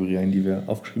zweite Kategorie ein, die wir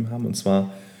aufgeschrieben haben, und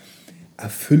zwar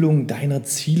Erfüllung deiner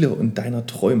Ziele und deiner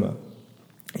Träume.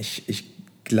 Ich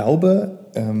glaube,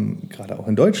 gerade auch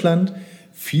in Deutschland,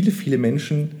 viele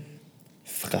Menschen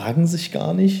fragen sich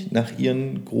gar nicht nach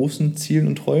ihren großen Zielen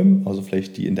und Träumen, also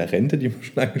vielleicht die in der Rente, die wir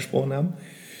schon angesprochen haben.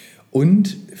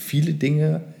 Und viele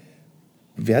Dinge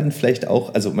werden vielleicht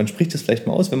auch, also man spricht das vielleicht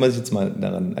mal aus, wenn man sich jetzt mal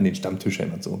daran an den Stammtisch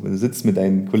erinnert. So. Wenn du sitzt mit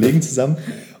deinen Kollegen zusammen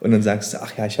und dann sagst du,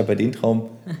 ach ja, ich habe ja den Traum,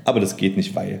 aber das geht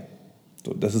nicht, weil.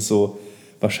 So, das ist so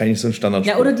wahrscheinlich so ein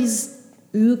Standardspruch. Ja, oder dieses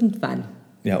irgendwann.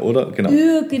 Ja, oder? Genau.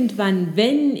 Irgendwann,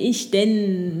 wenn ich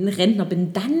denn ein Rentner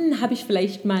bin, dann habe ich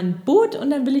vielleicht mal ein Boot und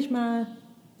dann will ich mal,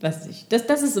 weiß ich,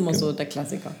 das ist immer so der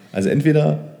Klassiker. Also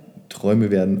entweder Träume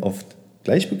werden oft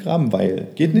gleich begraben, weil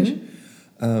geht nicht,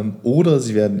 oder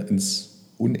sie werden ins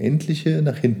Unendliche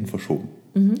nach hinten verschoben.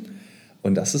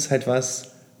 Und das ist halt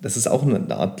was, das ist auch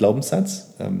eine Art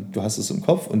Glaubenssatz. Du hast es im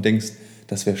Kopf und denkst,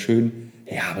 das wäre schön,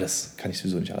 ja, aber das kann ich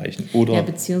sowieso nicht erreichen. Oder ja,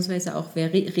 beziehungsweise auch,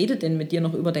 wer redet denn mit dir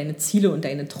noch über deine Ziele und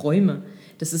deine Träume?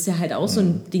 Das ist ja halt auch so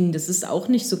ein Ding, das ist auch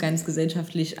nicht so ganz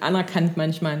gesellschaftlich anerkannt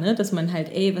manchmal, ne? Dass man halt,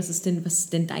 was ist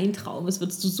denn dein Traum, was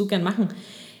würdest du so gern machen?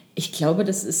 Ich glaube,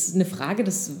 das ist eine Frage,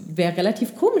 das wäre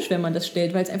relativ komisch, wenn man das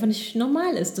stellt, weil es einfach nicht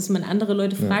normal ist, dass man andere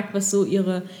Leute fragt, was so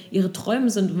ihre Träume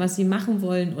sind und was sie machen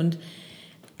wollen.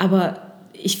 Aber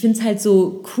ich finde es halt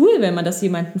so cool, wenn man das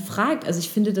jemanden fragt. Also ich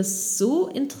finde das so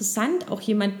interessant, auch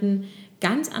jemanden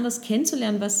ganz anders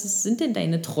kennenzulernen, was sind denn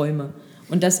deine Träume?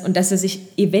 Und dass er sich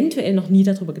eventuell noch nie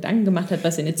darüber Gedanken gemacht hat,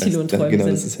 was seine Ziele und Träume sind. Genau,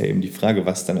 das ist ja eben die Frage,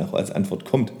 was dann auch als Antwort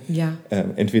kommt. Ja.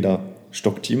 Entweder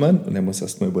stockt jemand und er muss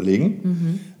erst mal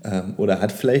überlegen, oder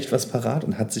hat vielleicht was parat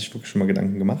und hat sich wirklich schon mal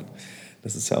Gedanken gemacht.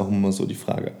 Das ist ja auch immer so die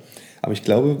Frage. Aber ich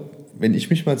glaube, wenn ich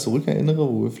mich mal zurückerinnere,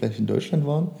 wo wir vielleicht in Deutschland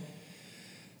waren,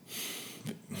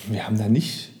 wir haben da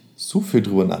nicht so viel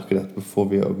drüber nachgedacht,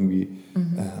 bevor wir irgendwie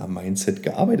am Mindset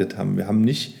gearbeitet haben. Wir haben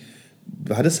nicht,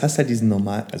 hast halt diesen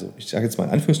normalen, also ich sage jetzt mal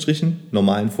in Anführungsstrichen,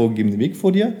 normalen vorgegebenen Weg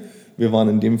vor dir. Wir waren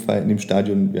in dem Fall in dem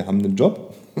Stadion, wir haben einen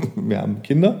Job, wir haben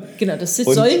Kinder. Genau, das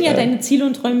sollen ja deine Ziele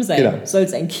und Träume sein. Genau. Du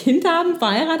sollst ein Kind haben,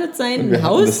 verheiratet sein, und ein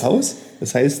Haus. Das Haus.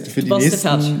 Das heißt, für die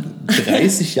nächsten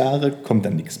 30 Jahre kommt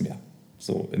dann nichts mehr.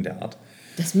 So in der Art.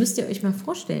 Das müsst ihr euch mal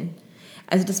vorstellen.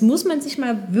 Also das muss man sich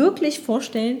mal wirklich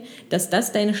vorstellen, dass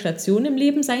das deine Stationen im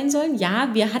Leben sein sollen.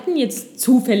 Ja, wir hatten jetzt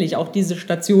zufällig auch diese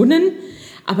Stationen,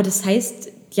 aber das heißt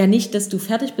ja nicht, dass du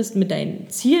fertig bist mit deinen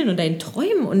Zielen und deinen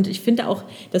Träumen. Und ich finde auch,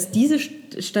 dass diese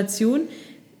Station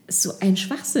ist so ein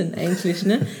Schwachsinn eigentlich,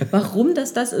 ne? Warum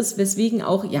das ist, weswegen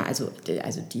auch, ja, also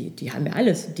die haben ja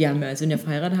alles. Sind ja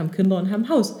verheiratet, haben Kinder und haben ein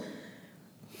Haus.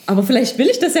 Aber vielleicht will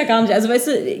ich das ja gar nicht. Also weißt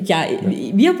du, ja,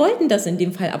 wir wollten das in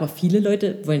dem Fall, aber viele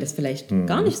Leute wollen das vielleicht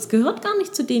gar nicht. Es gehört gar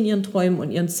nicht zu denen, ihren Träumen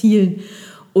und ihren Zielen.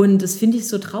 Und das finde ich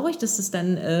so traurig, dass es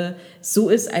dann so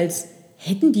ist, als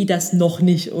hätten die das noch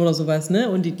nicht oder sowas, ne?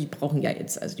 Und die brauchen ja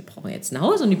jetzt, also die brauchen jetzt ein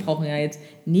Haus und die brauchen ja jetzt,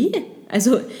 nee,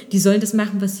 also die sollen das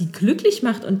machen, was sie glücklich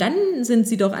macht und dann sind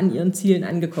sie doch an ihren Zielen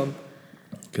angekommen.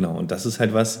 Genau, und das ist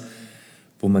halt was,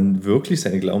 wo man wirklich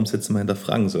seine Glaubenssätze mal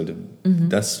hinterfragen sollte.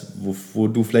 Das, wo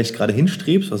du vielleicht gerade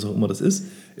hinstrebst, was auch immer das ist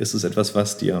es etwas,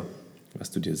 was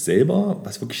du dir selber,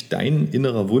 was wirklich dein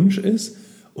innerer Wunsch ist?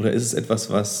 Oder ist es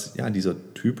etwas, was ja dieser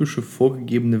typische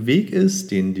vorgegebene Weg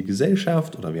ist, den die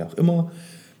Gesellschaft oder wer auch immer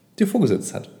dir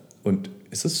vorgesetzt hat? Und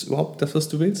ist es überhaupt das, was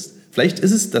du willst? Vielleicht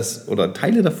ist es das oder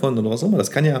Teile davon oder was auch immer.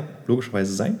 Das kann ja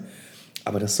logischerweise sein.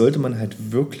 Aber das sollte man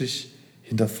halt wirklich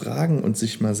hinterfragen und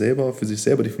sich mal selber für sich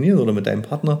selber definieren oder mit deinem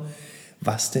Partner,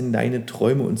 was denn deine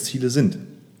Träume und Ziele sind.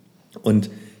 Und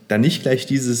dann nicht gleich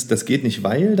dieses, das geht nicht,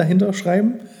 weil dahinter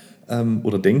schreiben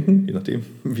oder denken, je nachdem,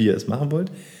 wie ihr es machen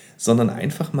wollt, sondern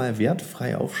einfach mal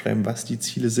wertfrei aufschreiben, was die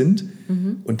Ziele sind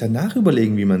und danach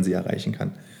überlegen, wie man sie erreichen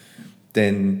kann.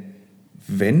 Denn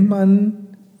wenn man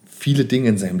viele Dinge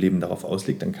in seinem Leben darauf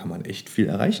auslegt, dann kann man echt viel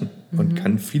erreichen und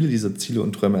kann viele dieser Ziele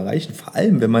und Träume erreichen, vor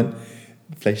allem wenn man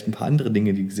vielleicht ein paar andere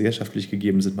Dinge, die gesellschaftlich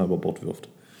gegeben sind, mal über Bord wirft.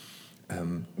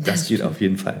 Das geht auf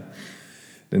jeden Fall.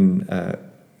 Denn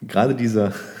gerade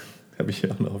dieser, habe ich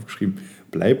hier auch noch aufgeschrieben,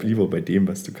 bleib lieber bei dem,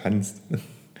 was du kannst.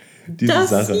 Diese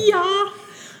Sache. Ja.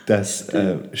 Das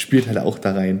spielt halt auch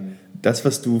da rein. Das,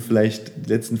 was du vielleicht die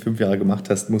letzten 5 Jahre gemacht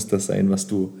hast, muss das sein, was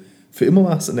du für immer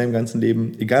machst in deinem ganzen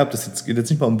Leben. Egal, ob das jetzt geht jetzt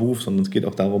nicht mal um Beruf, sondern es geht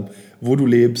auch darum, wo du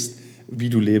lebst, wie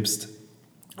du lebst,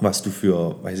 was du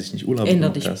für, weiß ich nicht, Urlaub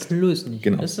gemacht hast. Ändert dich bloß nicht.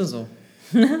 Genau. Ist das so?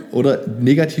 Oder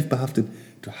negativ behaftet,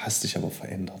 du hast dich aber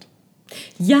verändert.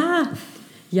 Ja.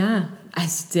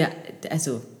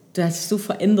 Also Du hast dich so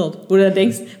verändert. Wo du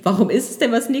denkst, warum ist es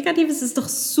denn was Negatives? Es ist doch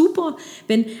super,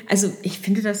 also ich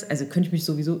finde das, also könnte ich mich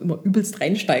sowieso immer übelst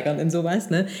reinsteigern in sowas,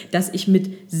 ne? Dass ich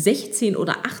mit 16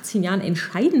 oder 18 Jahren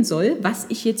entscheiden soll, was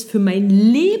ich jetzt für mein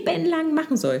Leben lang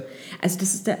machen soll. Also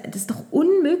das ist doch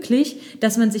unmöglich,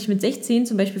 dass man sich mit 16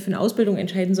 zum Beispiel für eine Ausbildung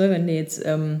entscheiden soll, wenn du jetzt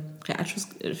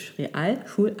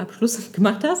Realschulabschluss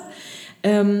gemacht hast.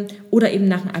 Oder eben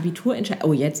nach dem Abitur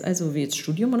entscheiden, wie jetzt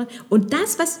Studium oder. Und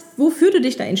das, wofür du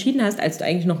dich da entschieden hast, als du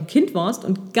eigentlich noch ein Kind warst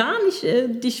und gar nicht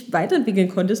dich weiterentwickeln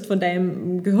konntest von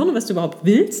deinem Gehirn, was du überhaupt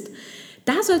willst,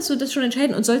 da sollst du das schon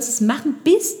entscheiden und sollst es machen,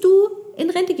 bis du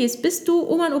in Rente gehst, bis du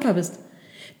Oma und Opa bist.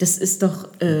 Das ist doch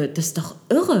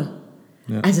irre.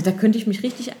 Ja. Also da könnte ich mich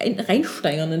richtig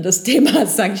reinsteigern in das Thema,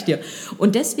 sage ich dir.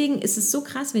 Und deswegen ist es so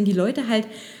krass, wenn die Leute halt,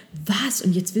 was,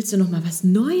 und jetzt willst du noch mal was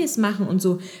Neues machen und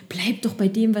so, bleib doch bei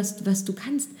dem, was du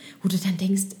kannst. Wo du dann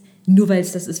denkst, nur weil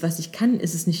es das ist, was ich kann,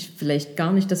 ist es nicht vielleicht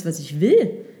gar nicht das, was ich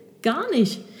will. Gar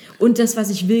nicht. Und das, was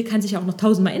ich will, kann sich auch noch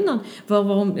 1000-mal ändern.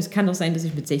 Warum? Es kann doch sein, dass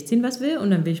ich mit 16 was will und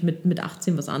dann will ich mit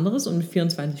 18 was anderes und mit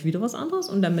 24 wieder was anderes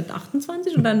und dann mit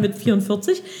 28 und dann mit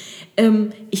 44.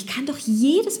 Ich kann doch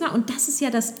jedes Mal, und das ist ja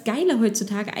das Geile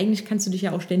heutzutage, eigentlich kannst du dich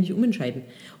ja auch ständig umentscheiden.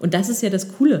 Und das ist ja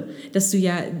das Coole, dass du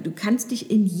kannst dich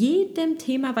in jedem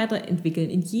Thema weiterentwickeln.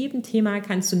 In jedem Thema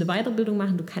kannst du eine Weiterbildung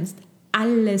machen, du kannst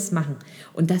alles machen.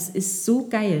 Und das ist so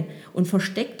geil. Und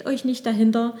versteckt euch nicht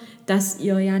dahinter, dass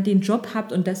ihr ja den Job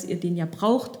habt und dass ihr den ja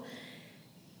braucht.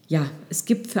 Ja, es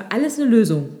gibt für alles eine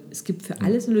Lösung.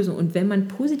 Und wenn man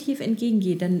positiv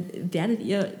entgegengeht, dann werdet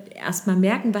ihr erstmal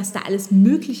merken, was da alles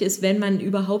möglich ist, wenn man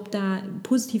überhaupt da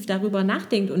positiv darüber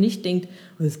nachdenkt und nicht denkt,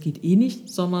 es geht eh nicht,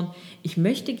 sondern ich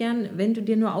möchte gern, wenn du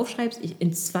dir nur aufschreibst,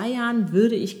 in 2 Jahren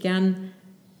würde ich gern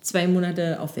 2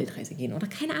 Monate auf Weltreise gehen oder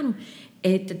keine Ahnung.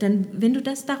 Dann, wenn du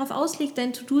das darauf auslegst,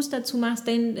 dein To-Dos dazu machst,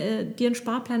 dir einen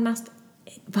Sparplan machst,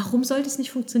 warum sollte es nicht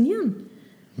funktionieren?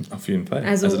 Auf jeden Fall.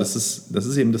 Also das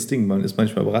ist eben das Ding. Man ist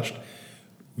manchmal überrascht,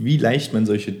 wie leicht man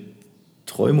solche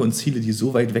Träume und Ziele, die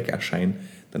so weit weg erscheinen,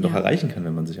 dann doch erreichen kann,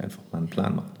 wenn man sich einfach mal einen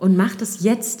Plan macht. Und mach das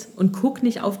jetzt und guck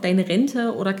nicht auf deine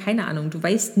Rente oder keine Ahnung. Du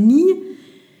weißt nie,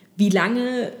 wie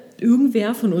lange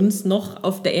irgendwer von uns noch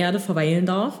auf der Erde verweilen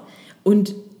darf.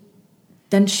 Und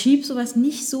dann schieb sowas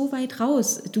nicht so weit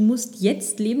raus. Du musst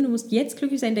jetzt leben, du musst jetzt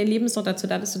glücklich sein. Dein Leben ist doch dazu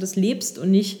da, dass du das lebst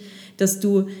und nicht, dass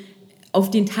du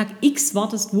auf den Tag X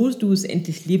wartest, wo du es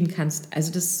endlich leben kannst.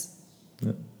 Also das...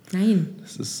 Ja. Nein.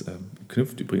 Das ist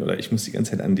knüpft übrigens, oder ich muss die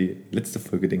ganze Zeit an die letzte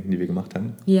Folge denken, die wir gemacht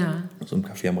haben. Ja. So im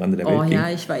Café am Rande der Welt. Oh ja,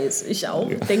 ich weiß. Ich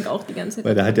auch. Ja. Denke auch die ganze Zeit.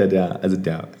 Weil da hat ja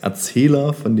der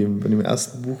Erzähler von dem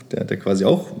ersten Buch, der hat ja quasi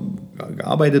auch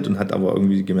gearbeitet und hat aber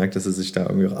irgendwie gemerkt, dass er sich da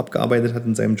irgendwie auch abgearbeitet hat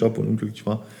in seinem Job und unglücklich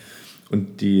war.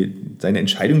 Und seine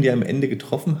Entscheidung, die er am Ende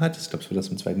getroffen hat, ich glaube, es wird das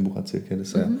im zweiten Buch erzählt,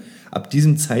 dass er ab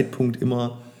diesem Zeitpunkt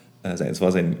immer, es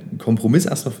war sein Kompromiss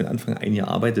erstmal für den Anfang, 1 Jahr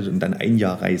arbeitet und dann 1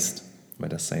 Jahr reist. Weil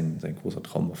das sein großer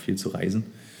Traum war, viel zu reisen.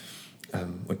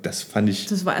 Und das fand ich...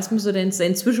 Das war erstmal so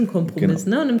sein Zwischenkompromiss.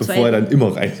 Genau, ne? Und bevor er dann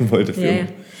immer reisen wollte.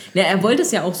 Ja, er wollte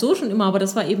es ja auch so schon immer, aber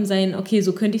das war eben okay,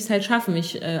 so könnte ich es halt schaffen.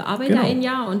 Ich arbeite 1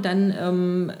 Jahr und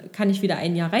dann kann ich wieder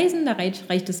 1 Jahr reisen, da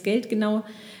reicht das Geld genau.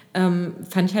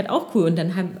 Fand ich halt auch cool. Und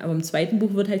dann aber im zweiten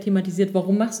Buch wird halt thematisiert,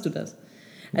 warum machst du das?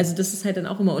 Also das ist halt dann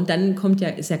auch immer, und dann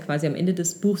ist ja quasi am Ende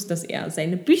des Buchs, dass er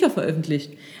seine Bücher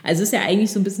veröffentlicht. Also ist ja eigentlich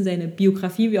so ein bisschen seine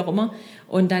Biografie, wie auch immer.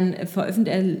 Und dann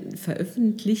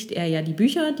veröffentlicht er ja die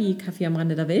Bücher, die Café am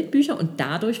Rande der Welt Bücher, und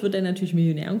dadurch wird er natürlich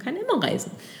Millionär und kann immer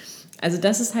reisen. Also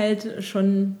das ist halt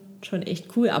schon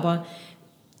echt cool, aber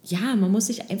ja, man muss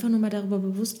sich einfach nur mal darüber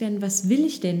bewusst werden, was will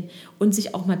ich denn? Und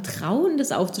sich auch mal trauen,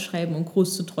 das aufzuschreiben und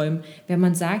groß zu träumen. Wenn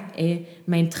man sagt,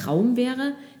 mein Traum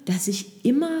wäre, dass ich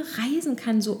immer reisen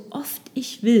kann, so oft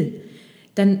ich will,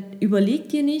 dann überleg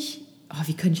dir nicht,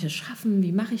 wie könnte ich das schaffen,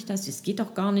 wie mache ich das, das geht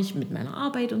doch gar nicht mit meiner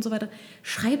Arbeit und so weiter.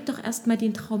 Schreib doch erst mal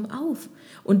den Traum auf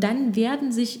und dann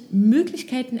werden sich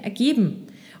Möglichkeiten ergeben.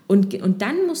 Und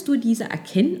dann musst du diese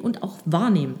erkennen und auch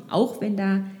wahrnehmen, auch wenn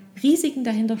da Risiken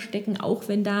dahinter stecken, auch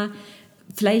wenn da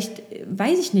vielleicht,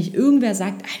 weiß ich nicht, irgendwer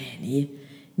sagt,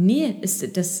 nee,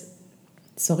 ist das...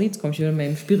 Sorry, jetzt komme ich wieder in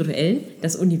meinem Spirituellen.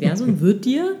 Das Universum wird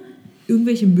dir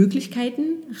irgendwelche Möglichkeiten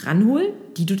ranholen,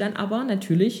 die du dann aber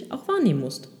natürlich auch wahrnehmen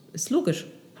musst. Ist logisch.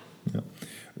 Ja.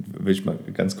 Will ich mal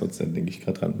ganz kurz, dann denke ich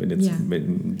gerade dran, wenn jetzt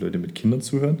Leute mit Kindern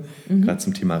zuhören, gerade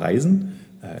zum Thema Reisen.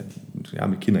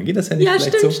 Mit Kindern geht das ja nicht.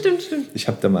 Ja, stimmt. Ich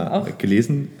habe da mal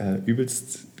gelesen,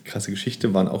 übelst krasse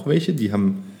Geschichte, waren auch welche, die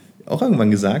haben auch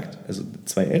irgendwann gesagt, also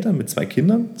 2 Eltern mit 2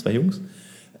 Kindern, 2 Jungs,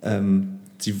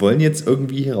 sie wollen jetzt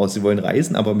irgendwie hier raus, sie wollen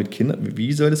reisen, aber mit Kindern,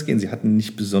 wie soll das gehen? Sie hatten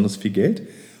nicht besonders viel Geld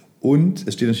und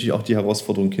es steht natürlich auch die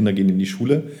Herausforderung, Kinder gehen in die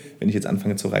Schule. Wenn ich jetzt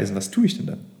anfange zu reisen, was tue ich denn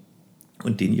dann?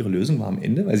 Und denen ihre Lösung war am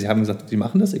Ende, weil sie haben gesagt, sie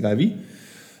machen das, egal wie.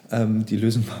 Die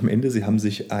Lösung war am Ende, sie haben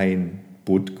sich ein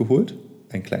Boot geholt,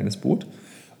 ein kleines Boot,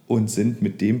 und sind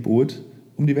mit dem Boot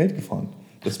um die Welt gefahren.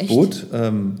 Das Boot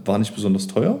war nicht besonders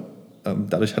teuer.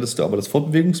 Dadurch hattest du aber das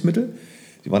Fortbewegungsmittel.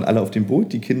 Die waren alle auf dem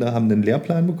Boot. Die Kinder haben einen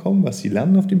Lehrplan bekommen, was sie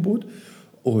lernen auf dem Boot.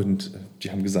 Und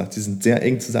die haben gesagt, sie sind sehr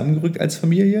eng zusammengerückt als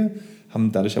Familie,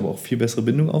 haben dadurch aber auch viel bessere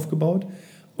Bindung aufgebaut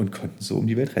und konnten so um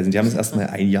die Welt reisen. Die haben es erst mal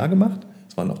ein Jahr gemacht.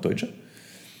 Das waren auch Deutsche.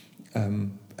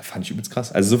 Fand ich übelst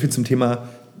krass. Also so viel zum Thema,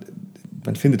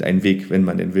 man findet einen Weg, wenn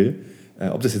man den will.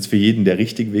 Ob das jetzt für jeden der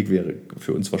richtige Weg wäre,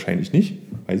 für uns wahrscheinlich nicht.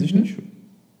 Weiß ich nicht.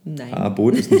 Nein.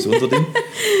 Boot ist nicht so unser Ding.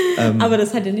 Aber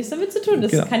das hat ja nichts damit zu tun.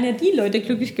 Das kann ja die Leute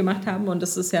glücklich gemacht haben und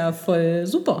das ist ja voll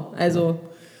super. Also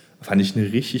fand ich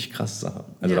eine richtig krasse Sache.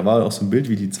 Also da war auch so ein Bild,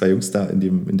 wie die zwei Jungs da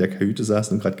in der Kajüte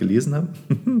saßen und gerade gelesen haben.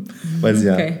 Weil sie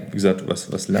wie gesagt,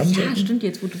 was lernen sollten. Ja, stimmt.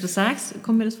 Jetzt, wo du das sagst,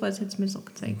 kommt mir das vor, als hättest du mir das auch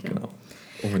gezeigt. Ja. Genau.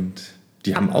 Und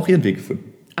die haben auch ihren Weg gefunden.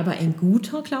 Aber ein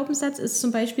guter Glaubenssatz ist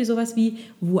zum Beispiel sowas wie,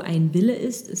 wo ein Wille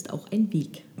ist auch ein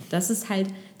Weg. Das ist halt,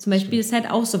 zum Beispiel ist halt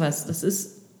auch sowas, das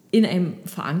ist in einem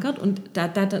verankert und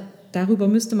darüber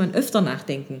müsste man öfter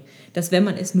nachdenken, dass wenn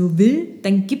man es nur will,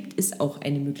 dann gibt es auch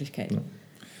eine Möglichkeit. Ja.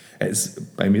 Er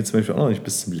ist bei mir zum Beispiel auch noch nicht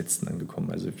bis zum Letzten angekommen.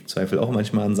 Also ich zweifle auch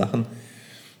manchmal an Sachen,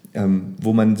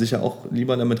 wo man sicher auch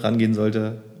lieber damit rangehen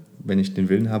sollte, wenn ich den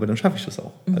Willen habe, dann schaffe ich das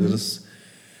auch. Also das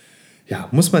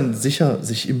muss man sicher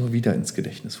sich immer wieder ins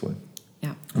Gedächtnis holen.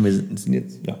 Ja. Und wir sind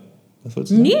jetzt, was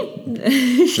wolltest du sagen? Nee,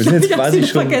 wir sind jetzt quasi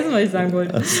schon vergessen, was ich sagen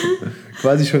wollte. Also,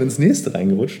 quasi schon ins nächste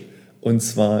reingerutscht. Und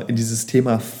zwar in dieses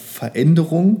Thema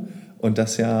Veränderung und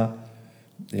das wir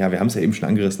haben es ja eben schon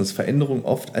angerissen, dass Veränderung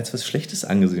oft als was Schlechtes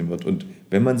angesehen wird. Und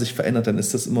wenn man sich verändert, dann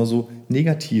ist das immer so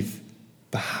negativ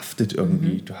behaftet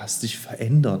irgendwie. Du hast dich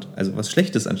verändert. Also was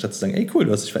Schlechtes, anstatt zu sagen, ey cool,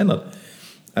 du hast dich verändert.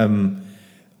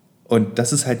 Und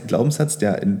das ist halt ein Glaubenssatz,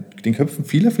 der in den Köpfen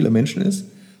vieler Menschen ist.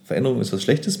 Veränderung ist was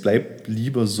Schlechtes, bleib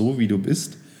lieber so, wie du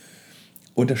bist.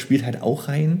 Und da spielt halt auch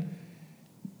rein,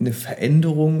 eine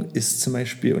Veränderung ist zum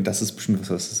Beispiel, und das ist bestimmt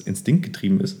was das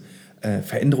instinktgetrieben ist,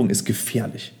 Veränderung ist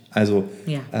gefährlich. Also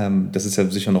das ist ja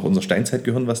sicher noch unser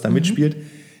Steinzeitgehirn, was da mitspielt.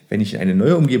 Wenn ich in eine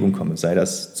neue Umgebung komme, sei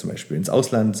das zum Beispiel ins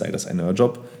Ausland, sei das ein neuer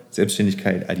Job,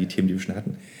 Selbstständigkeit, all die Themen, die wir schon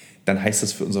hatten, dann heißt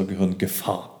das für unser Gehirn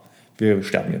Gefahr. Wir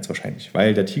sterben jetzt wahrscheinlich,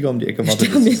 weil der Tiger um die Ecke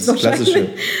wartet. Das ist das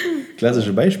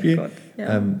klassische Beispiel. Oh Gott,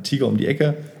 ja. Tiger um die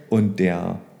Ecke und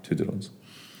der tötet uns.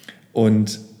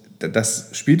 Und das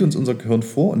spielt uns unser Gehirn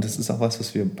vor und das ist auch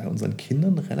was wir bei unseren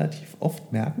Kindern relativ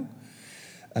oft merken.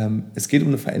 Es geht um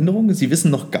eine Veränderung. Sie wissen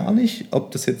noch gar nicht,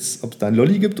 ob es da ein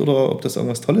Lolli gibt oder ob das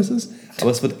irgendwas Tolles ist. Aber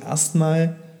es wird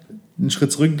erstmal einen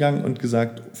Schritt zurückgegangen und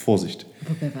gesagt, Vorsicht.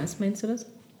 Aber bei was meinst du das?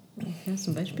 Hast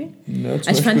du ein Beispiel? Ja,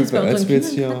 zum Beispiel, als wir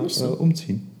jetzt hier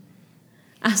umziehen.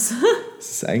 Ach so.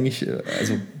 Das ist eigentlich,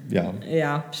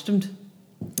 Ja, stimmt.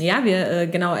 Ja,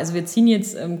 wir ziehen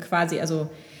jetzt quasi,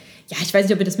 ich weiß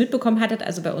nicht, ob ihr das mitbekommen hattet,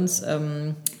 also bei uns,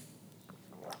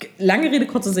 lange Rede,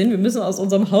 kurzer Sinn, wir müssen aus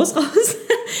unserem Haus raus,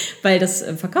 weil das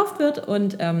verkauft wird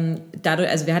und dadurch,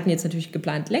 also wir hatten jetzt natürlich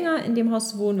geplant, länger in dem Haus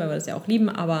zu wohnen, weil wir das ja auch lieben,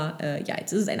 aber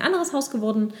jetzt ist es ein anderes Haus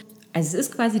geworden. Also es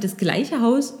ist quasi das gleiche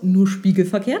Haus, nur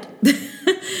spiegelverkehrt.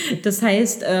 Das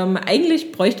heißt,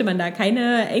 eigentlich bräuchte man da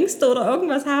keine Ängste oder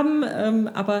irgendwas haben,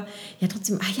 aber ja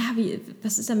trotzdem,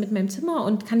 was ist da mit meinem Zimmer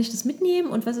und kann ich das mitnehmen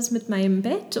und was ist mit meinem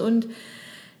Bett und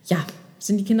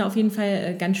sind die Kinder auf jeden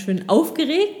Fall ganz schön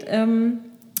aufgeregt.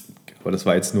 Aber das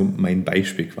war jetzt nur mein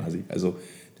Beispiel quasi. Also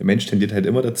der Mensch tendiert halt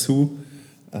immer dazu,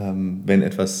 wenn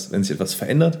sich etwas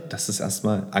verändert, dass es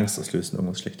erstmal Angst auslöst und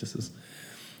irgendwas Schlechtes ist.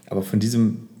 Aber von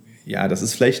diesem, das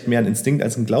ist vielleicht mehr ein Instinkt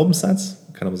als ein Glaubenssatz,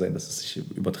 kann aber sein, dass es sich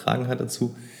übertragen hat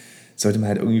dazu, sollte man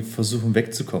halt irgendwie versuchen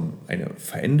wegzukommen. Eine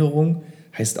Veränderung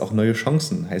heißt auch neue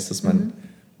Chancen, heißt, dass man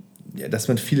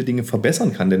viele Dinge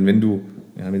verbessern kann, denn wenn du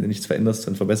nichts veränderst,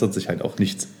 dann verbessert sich halt auch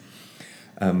nichts.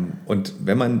 Und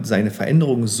wenn man seine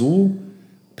Veränderung so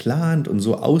plant und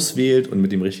so auswählt und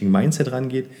mit dem richtigen Mindset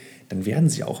rangeht, dann werden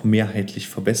sie auch mehrheitlich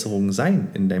Verbesserungen sein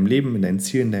in deinem Leben, in deinen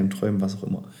Zielen, in deinen Träumen, was auch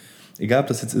immer. Egal, ob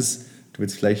das jetzt ist, du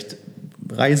willst vielleicht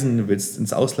reisen, du willst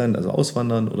ins Ausland, also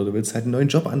auswandern oder du willst halt einen neuen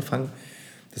Job anfangen.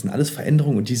 Das sind alles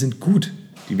Veränderungen und die sind gut.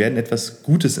 Die werden etwas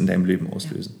Gutes in deinem Leben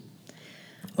auslösen.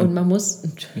 Und man muss,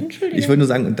 ich wollte nur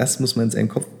sagen, und das muss man in seinen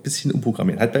Kopf ein bisschen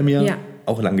umprogrammieren. Hat bei mir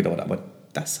auch lange gedauert, aber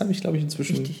das habe ich, glaube ich,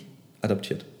 inzwischen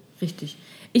adaptiert. Richtig.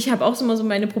 Ich habe auch immer so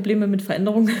meine Probleme mit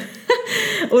Veränderung.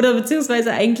 Oder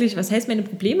beziehungsweise eigentlich, was heißt meine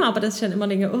Probleme? Aber dass ich dann immer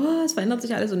denke, es verändert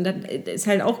sich alles. Und dann ist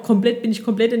halt auch bin ich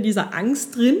komplett in dieser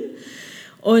Angst drin.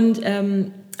 Und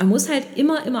man muss halt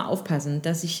immer aufpassen,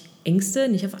 dass sich Ängste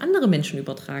nicht auf andere Menschen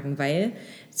übertragen, weil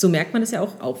so merkt man das ja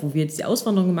auch, wo wir jetzt die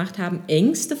Auswanderung gemacht haben,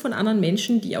 Ängste von anderen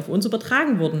Menschen, die auf uns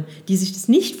übertragen wurden, die sich das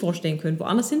nicht vorstellen können,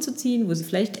 woanders hinzuziehen, wo sie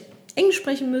vielleicht Englisch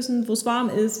sprechen müssen, wo es warm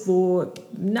ist, wo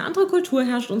eine andere Kultur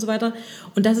herrscht und so weiter.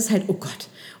 Und das ist halt, oh Gott.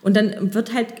 Und dann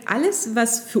wird halt alles,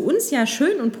 was für uns ja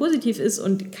schön und positiv ist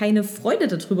und keine Freude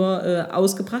darüber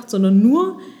ausgebracht, sondern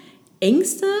nur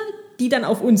Ängste, die dann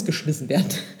auf uns geschmissen werden.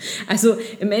 Also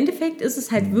im Endeffekt ist es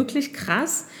halt wirklich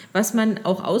krass, was man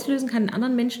auch auslösen kann in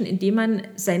anderen Menschen, indem man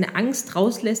seine Angst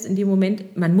rauslässt in dem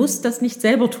Moment. Man muss das nicht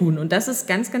selber tun. Und das ist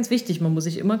ganz, ganz wichtig. Man muss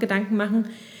sich immer Gedanken machen,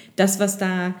 das, was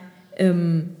da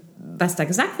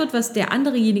gesagt wird, was der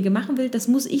anderejenige machen will, das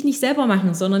muss ich nicht selber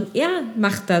machen, sondern er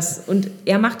macht das. Und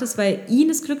er macht das, weil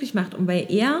ihn es glücklich macht und weil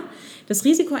er das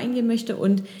Risiko eingehen möchte.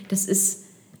 Und das ist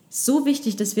so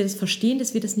wichtig, dass wir das verstehen,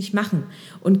 dass wir das nicht machen.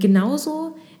 Und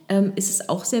genauso ist es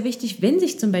auch sehr wichtig, wenn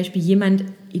sich zum Beispiel jemand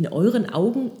in euren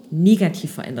Augen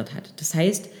negativ verändert hat. Das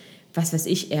heißt, was weiß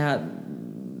ich, er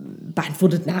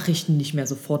beantwortet Nachrichten nicht mehr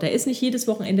sofort. Er ist nicht jedes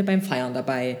Wochenende beim Feiern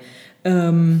dabei.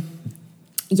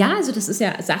 Ja, also das ist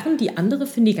ja Sachen, die andere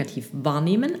für negativ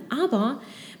wahrnehmen. Aber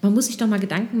man muss sich doch mal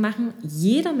Gedanken machen,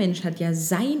 jeder Mensch hat ja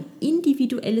sein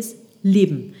individuelles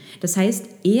Leben. Das heißt,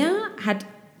 er hat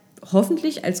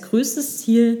hoffentlich als größtes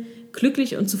Ziel,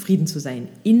 glücklich und zufrieden zu sein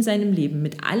in seinem Leben,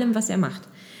 mit allem, was er macht.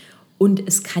 Und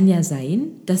es kann ja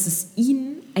sein, dass es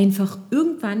ihn einfach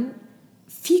irgendwann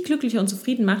viel glücklicher und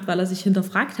zufrieden macht, weil er sich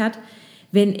hinterfragt hat,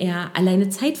 wenn er alleine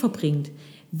Zeit verbringt,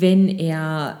 wenn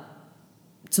er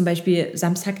zum Beispiel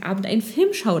Samstagabend einen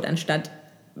Film schaut, anstatt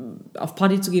auf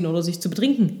Party zu gehen oder sich zu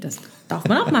betrinken. Das darf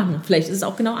man auch machen. Vielleicht ist es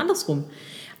auch genau andersrum.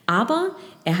 Aber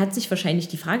er hat sich wahrscheinlich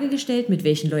die Frage gestellt, mit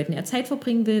welchen Leuten er Zeit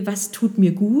verbringen will, was tut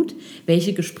mir gut,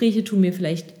 welche Gespräche tun mir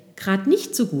vielleicht gerade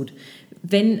nicht so gut.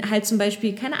 Wenn halt zum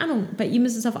Beispiel, keine Ahnung, bei ihm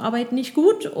ist es auf Arbeit nicht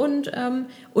gut und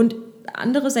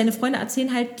andere, seine Freunde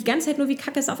erzählen halt die ganze Zeit nur, wie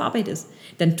kacke es auf Arbeit ist.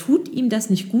 Dann tut ihm das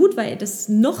nicht gut, weil das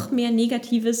noch mehr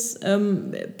Negatives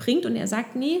bringt und er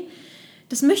sagt, nee,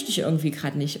 das möchte ich irgendwie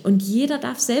gerade nicht. Und jeder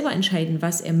darf selber entscheiden,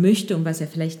 was er möchte und was er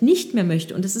vielleicht nicht mehr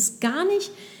möchte. Und das ist gar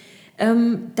nicht,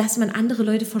 dass man andere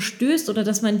Leute verstößt oder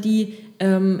dass man die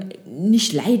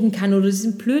nicht leiden kann oder sie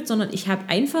sind blöd, sondern ich habe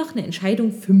einfach eine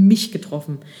Entscheidung für mich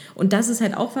getroffen. Und das ist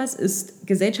halt auch was, ist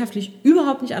gesellschaftlich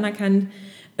überhaupt nicht anerkannt,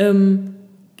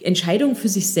 Entscheidungen für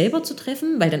sich selber zu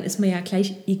treffen, weil dann ist man ja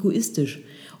gleich egoistisch.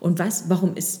 Und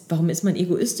warum ist man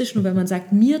egoistisch? Nur weil man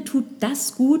sagt, mir tut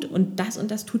das gut und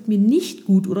das tut mir nicht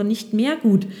gut oder nicht mehr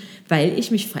gut, weil ich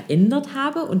mich verändert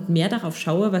habe und mehr darauf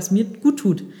schaue, was mir gut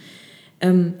tut.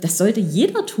 Das sollte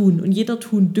jeder tun und jeder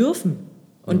tun dürfen.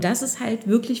 Und das ist halt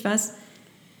wirklich was,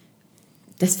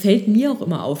 das fällt mir auch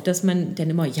immer auf, dass man dann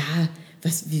immer, ja, du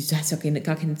hast ja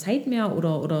gar keine Zeit mehr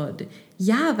oder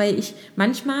ja, weil ich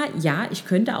manchmal, ja, ich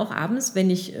könnte auch abends,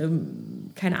 wenn ich,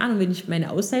 keine Ahnung, wenn ich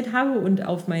meine Auszeit habe und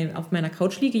auf meiner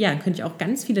Couch liege, ja, dann könnte ich auch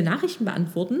ganz viele Nachrichten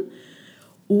beantworten.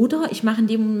 Oder ich mache in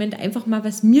dem Moment einfach mal,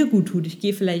 was mir gut tut. Ich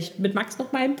gehe vielleicht mit Max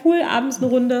noch mal im Pool abends eine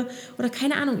Runde oder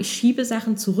keine Ahnung, ich schiebe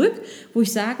Sachen zurück, wo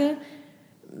ich sage,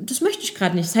 das möchte ich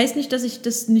gerade nicht. Das heißt nicht, dass ich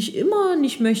das nicht immer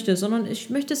nicht möchte, sondern ich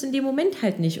möchte es in dem Moment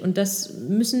halt nicht. Und das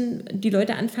müssen die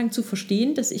Leute anfangen zu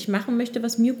verstehen, dass ich machen möchte,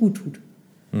 was mir gut tut.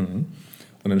 Mhm.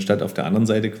 Und anstatt auf der anderen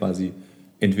Seite quasi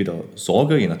entweder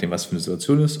Sorge, je nachdem, was für eine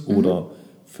Situation ist, oder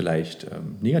vielleicht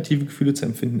negative Gefühle zu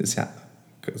empfinden,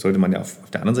 sollte man ja auf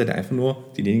der anderen Seite einfach nur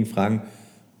denjenigen fragen,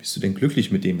 bist du denn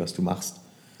glücklich mit dem, was du machst?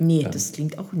 Nee, das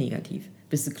klingt auch negativ.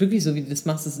 Bist du glücklich, so wie du das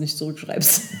machst, dass du nicht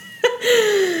zurückschreibst?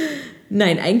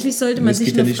 Nein, eigentlich sollte man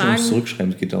sich nur fragen... Es geht ja nicht ums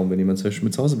Zurückschreiben, es geht darum, wenn jemand zum Beispiel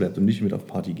mit zu Hause bleibt und nicht mit auf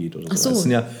Party geht oder so. Das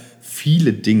sind ja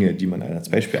viele Dinge, die man als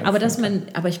Beispiel kann.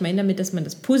 Aber ich meine damit, dass man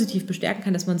das positiv bestärken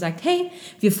kann, dass man sagt, hey,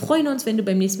 wir freuen uns, wenn du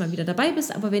beim nächsten Mal wieder dabei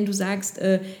bist, aber wenn du sagst,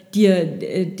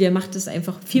 dir macht es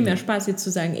einfach viel mehr Spaß, jetzt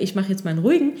zu sagen, ich mache jetzt mal einen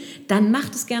ruhigen, dann mach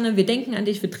das gerne, wir denken an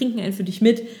dich, wir trinken einen für dich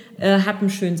mit, hab einen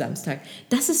schönen Samstag.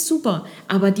 Das ist super,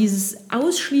 aber dieses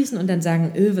Ausschließen und dann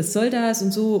sagen, was soll das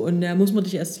und so und muss man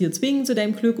dich erst hier zwingen zu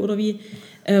deinem Glück oder wie,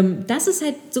 das ist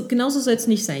halt so, genauso soll es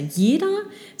nicht sein. Jeder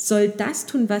soll das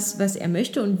tun, was er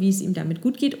möchte und wie es ihm damit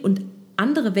gut geht. Und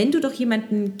andere, wenn du doch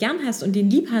jemanden gern hast und den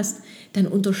lieb hast, dann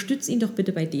unterstütz ihn doch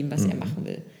bitte bei dem, was er machen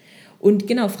will. Und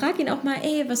genau, frag ihn auch mal,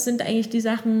 was sind eigentlich die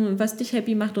Sachen, was dich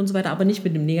happy macht und so weiter, aber nicht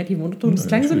mit dem negativen Unterton. Das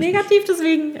klang so negativ,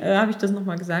 deswegen habe ich das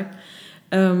nochmal gesagt.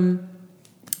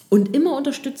 Und immer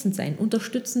unterstützend sein.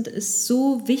 Unterstützend ist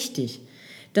so wichtig,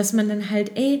 dass man dann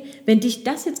halt, wenn dich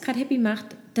das jetzt gerade happy macht,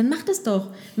 dann mach das doch.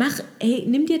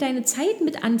 Nimm dir deine Zeit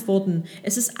mit Antworten.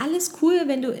 Es ist alles cool,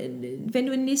 wenn du in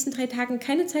den nächsten 3 Tagen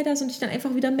keine Zeit hast und dich dann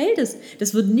einfach wieder meldest.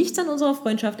 Das wird nichts an unserer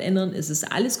Freundschaft ändern. Es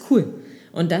ist alles cool.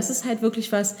 Und das ist halt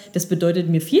wirklich was, das bedeutet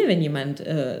mir viel, wenn jemand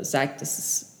sagt,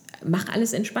 mach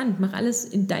alles entspannt, mach alles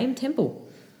in deinem Tempo.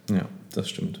 Ja, das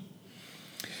stimmt.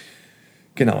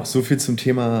 Genau, so viel zum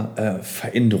Thema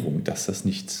Veränderung, dass das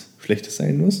nichts Schlechtes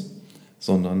sein muss,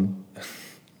 sondern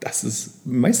dass es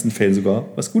in den meisten Fällen sogar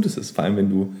was Gutes ist, vor allem wenn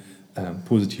du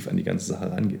positiv an die ganze Sache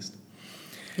rangehst.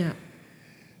 Ja.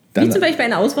 Dann, wie zum Beispiel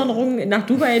eine Auswanderung nach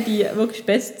Dubai, die wirklich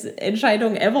beste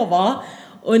Entscheidung ever war.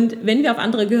 Und wenn wir auf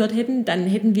andere gehört hätten, dann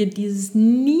hätten wir dieses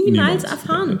niemals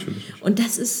erfahren. Ja, natürlich nicht. Und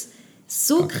das ist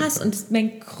so krass und das ist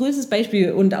mein größtes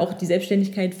Beispiel und auch die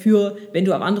Selbstständigkeit für, wenn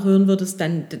du auf andere hören würdest,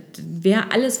 dann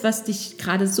wäre alles, was dich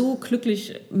gerade so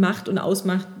glücklich macht und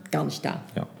ausmacht, gar nicht da.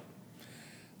 Ja.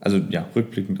 Also ja,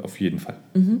 rückblickend auf jeden Fall.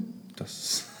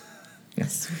 Das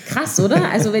ist krass, oder?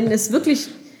 Also wenn es wirklich...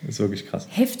 Das ist wirklich krass.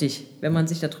 Heftig, wenn man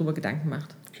sich darüber Gedanken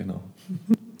macht. Genau.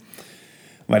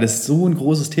 Weil das so ein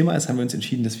großes Thema ist, haben wir uns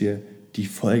entschieden, dass wir die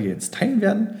Folge jetzt teilen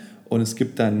werden. Und es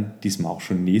gibt dann diesmal auch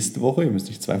schon nächste Woche, ihr müsst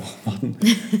nicht 2 Wochen warten,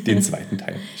 den zweiten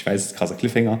Teil. Ich weiß, es ist ein krasser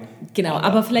Cliffhanger. Genau,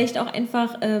 aber vielleicht auch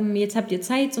einfach, jetzt habt ihr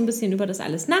Zeit, so ein bisschen über das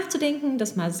alles nachzudenken,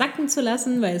 das mal sacken zu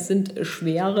lassen, weil es sind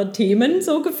schwere Themen,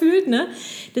 so gefühlt. Ne?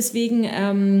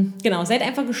 Deswegen, genau, seid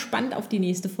einfach gespannt auf die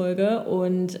nächste Folge.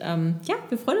 Und ja,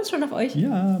 wir freuen uns schon auf euch.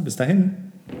 Ja, bis dahin.